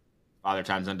time. Father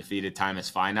Time's undefeated, time is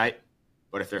finite.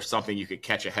 But if there's something you could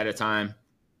catch ahead of time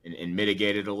and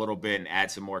mitigate it a little bit and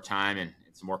add some more time and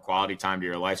some more quality time to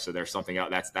your life. So there's something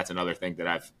else. That's another thing that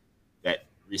I've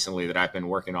been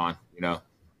working on,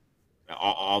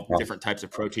 all different types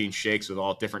of protein shakes with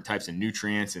all different types of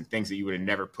nutrients and things that you would have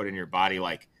never put in your body.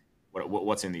 Like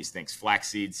what's in these things? Flax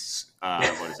seeds.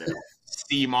 What is it?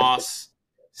 Sea moss.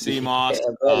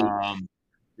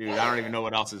 Dude, I don't even know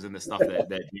what else is in the stuff that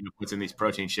puts in these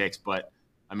protein shakes, but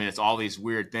I mean, it's all these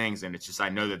weird things, and it's just, I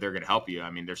know that they're going to help you.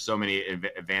 I mean, there's so many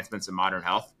advancements in modern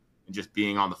health, and just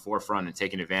being on the forefront and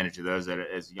taking advantage of those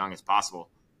as young as possible.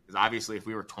 Because obviously, if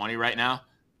we were 20 right now,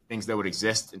 things that would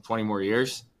exist in 20 more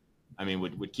years, I mean,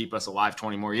 would keep us alive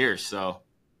 20 more years. So,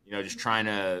 just trying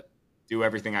to do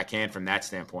everything I can from that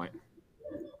standpoint.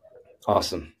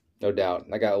 Awesome. No doubt.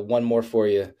 I got one more for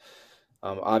you.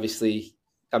 Obviously,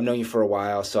 I've known you for a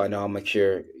while, so I know how much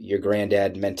your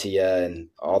granddad meant to you, and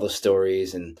all the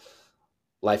stories and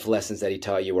life lessons that he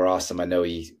taught you were awesome. I know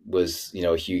he was,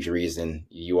 a huge reason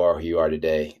you are who you are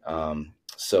today.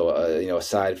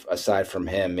 Aside from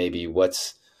him, maybe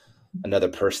what's another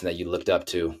person that you looked up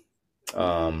to?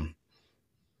 I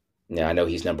know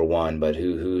he's number one, but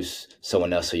who's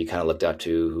someone else who you kind of looked up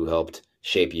to, who helped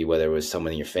shape you, whether it was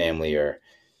someone in your family or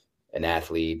an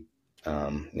athlete?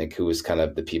 Nick, who was kind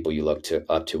of the people you looked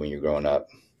up to when you were growing up?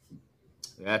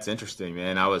 That's interesting,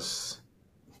 man. That's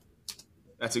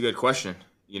a good question.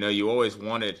 You always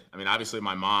wanted, I mean, obviously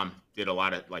my mom did a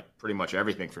lot of pretty much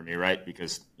everything for me, right?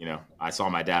 Because, I saw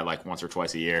my dad once or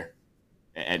twice a year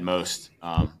at most,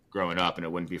 growing up, and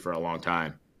it wouldn't be for a long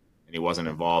time. And he wasn't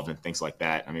involved in things like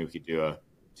that. I mean, we could do a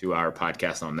 2-hour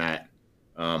podcast on that.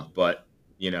 But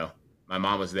my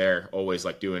mom was there always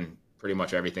doing pretty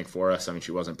much everything for us. I mean,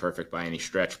 she wasn't perfect by any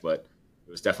stretch, but it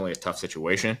was definitely a tough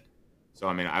situation. So,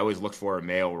 I mean, I always looked for a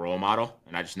male role model,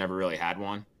 and I just never really had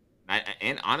one.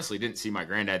 And honestly didn't see my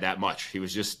granddad that much. He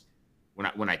was just,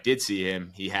 when I did see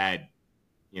him, he had,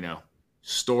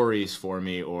 stories for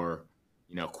me or,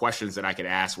 questions that I could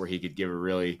ask where he could give a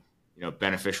really,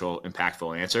 beneficial,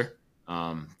 impactful answer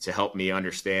to help me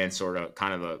understand sort of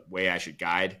kind of the way I should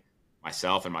guide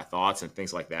myself and my thoughts and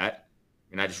things like that.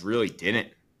 And I just really didn't.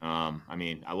 I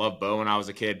mean, I loved Bo when I was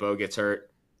a kid. Bo gets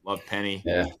hurt. Loved Penny.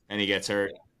 Yeah. Penny gets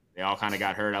hurt. They all kind of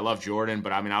got hurt. I love Jordan,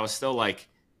 but I mean, I was still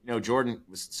Jordan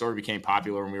sort of became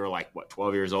popular when we were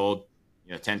 12 years old,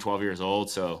 10, 12 years old.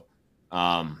 So,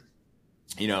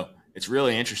 it's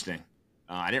really interesting.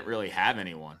 I didn't really have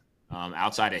anyone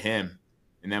outside of him.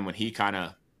 And then when he had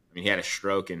a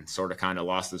stroke and sort of kind of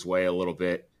lost his way a little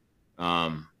bit.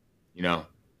 Ronaldo,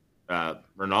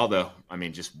 I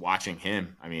mean, just watching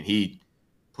him, I mean, he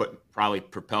probably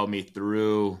propelled me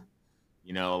through,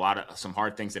 some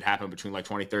hard things that happened between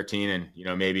 2013 and,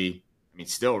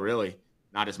 still really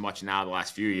not as much now the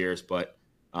last few years, but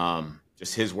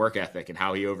just his work ethic and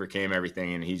how he overcame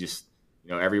everything. And he just,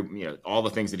 all the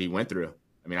things that he went through.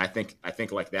 I mean, I think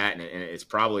like that. And it's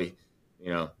probably,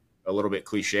 a little bit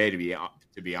cliche to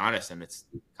be honest. And it's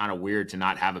kind of weird to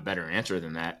not have a better answer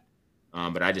than that.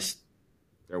 But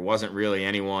there wasn't really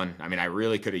anyone. I mean, I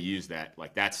really could have used that.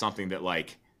 That's something that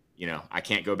I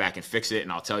can't go back and fix it.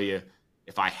 And I'll tell you,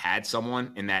 if I had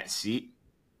someone in that seat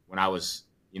when I was,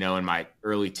 in my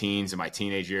early teens and my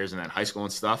teenage years and then high school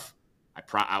and stuff,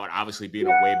 I would obviously be in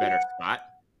a way better spot.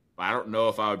 But I don't know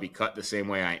if I would be cut the same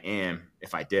way I am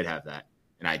if I did have that.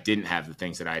 And I didn't have the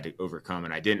things that I had to overcome.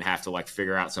 And I didn't have to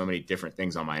figure out so many different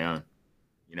things on my own,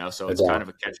 so it's kind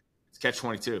of it's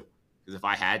catch-22. Because if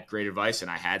I had great advice and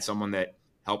I had someone that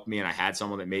helped me and I had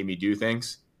someone that made me do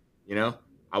things,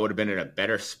 I would have been in a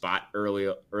better spot early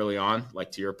on.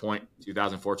 To your point,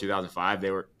 2004, 2005,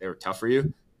 they were tough for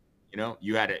you.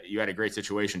 You had a great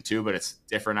situation too, but it's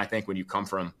different, I think, when you come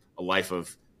from a life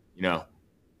of,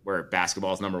 where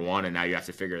basketball is number one and now you have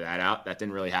to figure that out. That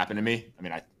didn't really happen to me. I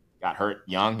mean, I got hurt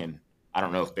young and I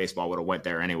don't know if baseball would have went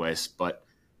there anyways, but,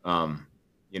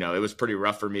 it was pretty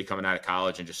rough for me coming out of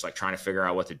college and just trying to figure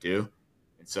out what to do.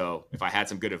 And so if I had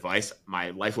some good advice,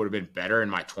 my life would have been better in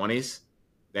my 20s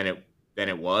than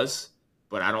it was,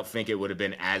 but I don't think it would have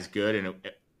been as good and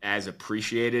as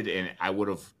appreciated. And I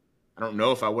don't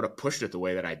know if I would have pushed it the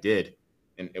way that I did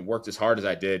and it worked as hard as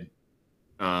I did,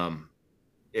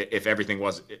 if everything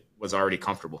was already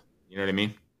comfortable. You know what I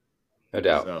mean? No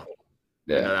doubt. So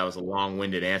Yeah. I know that was a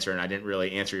long-winded answer, and I didn't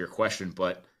really answer your question,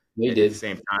 but You at did. the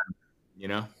same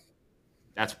time,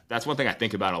 that's one thing I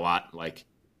think about a lot. Like,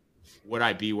 would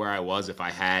I be where I was if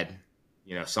I had,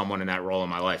 someone in that role in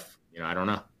my life? I don't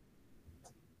know.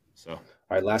 So, all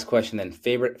right, last question then.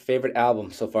 Favorite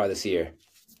album so far this year?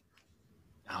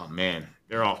 Oh man,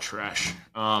 they're all trash.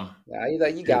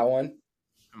 You got one.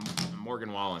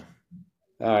 Morgan Wallen.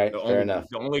 All right, fair enough.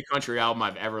 The only country album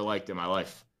I've ever liked in my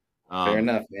life. Fair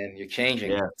enough, man. You're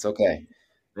changing. Yeah. It's okay.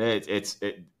 Wait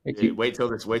till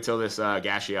this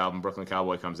Gashi album, Brooklyn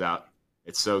Cowboy, comes out.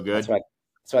 It's so good. That's what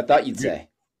I thought you'd say.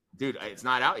 Dude, it's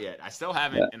not out yet. I still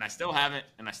haven't, and I still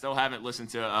haven't listened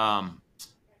to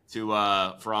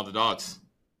For All the Dogs.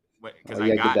 Because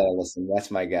I got to listen.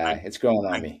 That's my guy. It's growing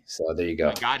on me. So there you go.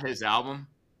 I got his album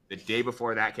the day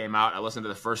before that came out. I listened to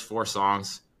the first 4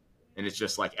 songs, and it's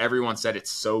just like everyone said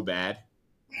it's so bad.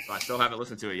 So I still haven't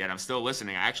listened to it yet. I'm still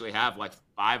listening. I actually have like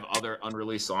 5 other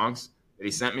unreleased songs that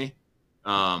he sent me.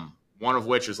 One of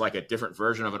which is like a different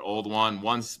version of an old one.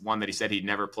 One's one that he said he'd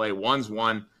never play. One's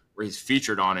one where he's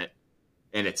featured on it,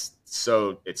 and it's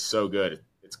so good.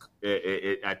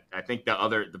 I think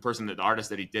the artist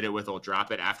that he did it with will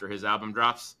drop it after his album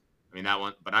drops. I mean, that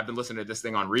one. But I've been listening to this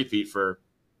thing on repeat for,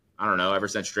 I don't know, ever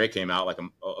since Drake came out, like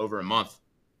over a month,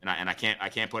 and I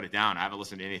can't put it down. I haven't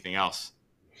listened to anything else,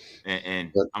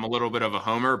 and I'm a little bit of a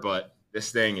homer, but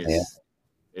this thing is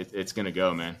it's gonna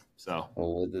go, man. So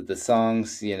the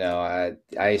songs, I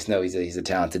just know he's a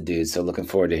talented dude. So looking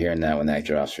forward to hearing that when that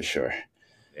drops for sure.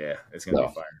 Yeah, it's gonna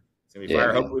be fire. It's gonna be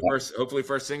fire. Hopefully,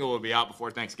 first single will be out before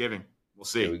Thanksgiving. We'll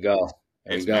see. There we go.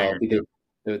 It'll be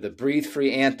the Breathe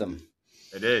Free anthem.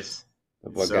 It is.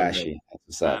 Wagashi. That's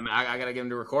what's up. I gotta get him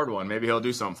to record one. Maybe he'll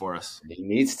do something for us. He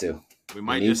needs to. We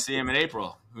might just see him in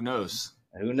April. Who knows?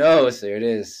 Who knows? There it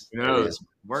is. Who knows?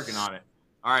 Working on it.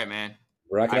 All right, man.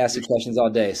 I can ask you questions all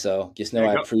day, so just know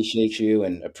I appreciate you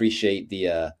and appreciate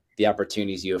the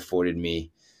opportunities you afforded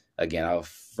me. Again, I'm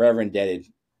forever indebted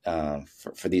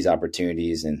for these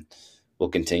opportunities, and will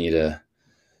continue to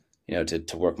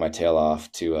work my tail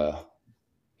off to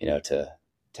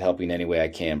help you in any way I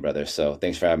can, brother. So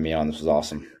thanks for having me on. This was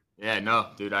awesome. Yeah, no,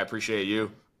 dude, I appreciate you.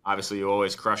 Obviously, you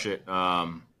always crush it,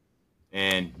 and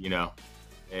we got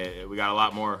a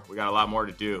lot more. We got a lot more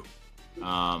to do.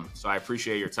 So I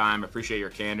appreciate your time. I appreciate your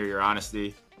candor, your honesty.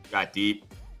 You got deep,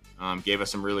 gave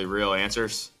us some really real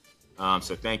answers.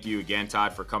 So thank you again,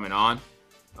 Todd, for coming on.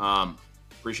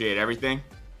 Appreciate everything.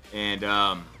 And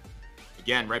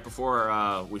again, right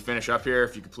before we finish up here,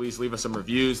 if you could please leave us some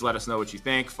reviews, let us know what you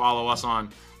think. Follow us on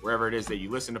wherever it is that you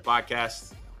listen to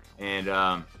podcasts. And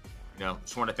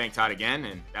just want to thank Todd again.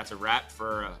 And that's a wrap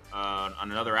for on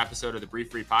another episode of the Breathe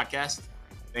Free podcast.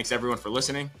 Thanks everyone for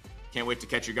listening. Can't wait to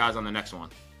catch you guys on the next one.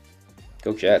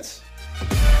 Go Jets.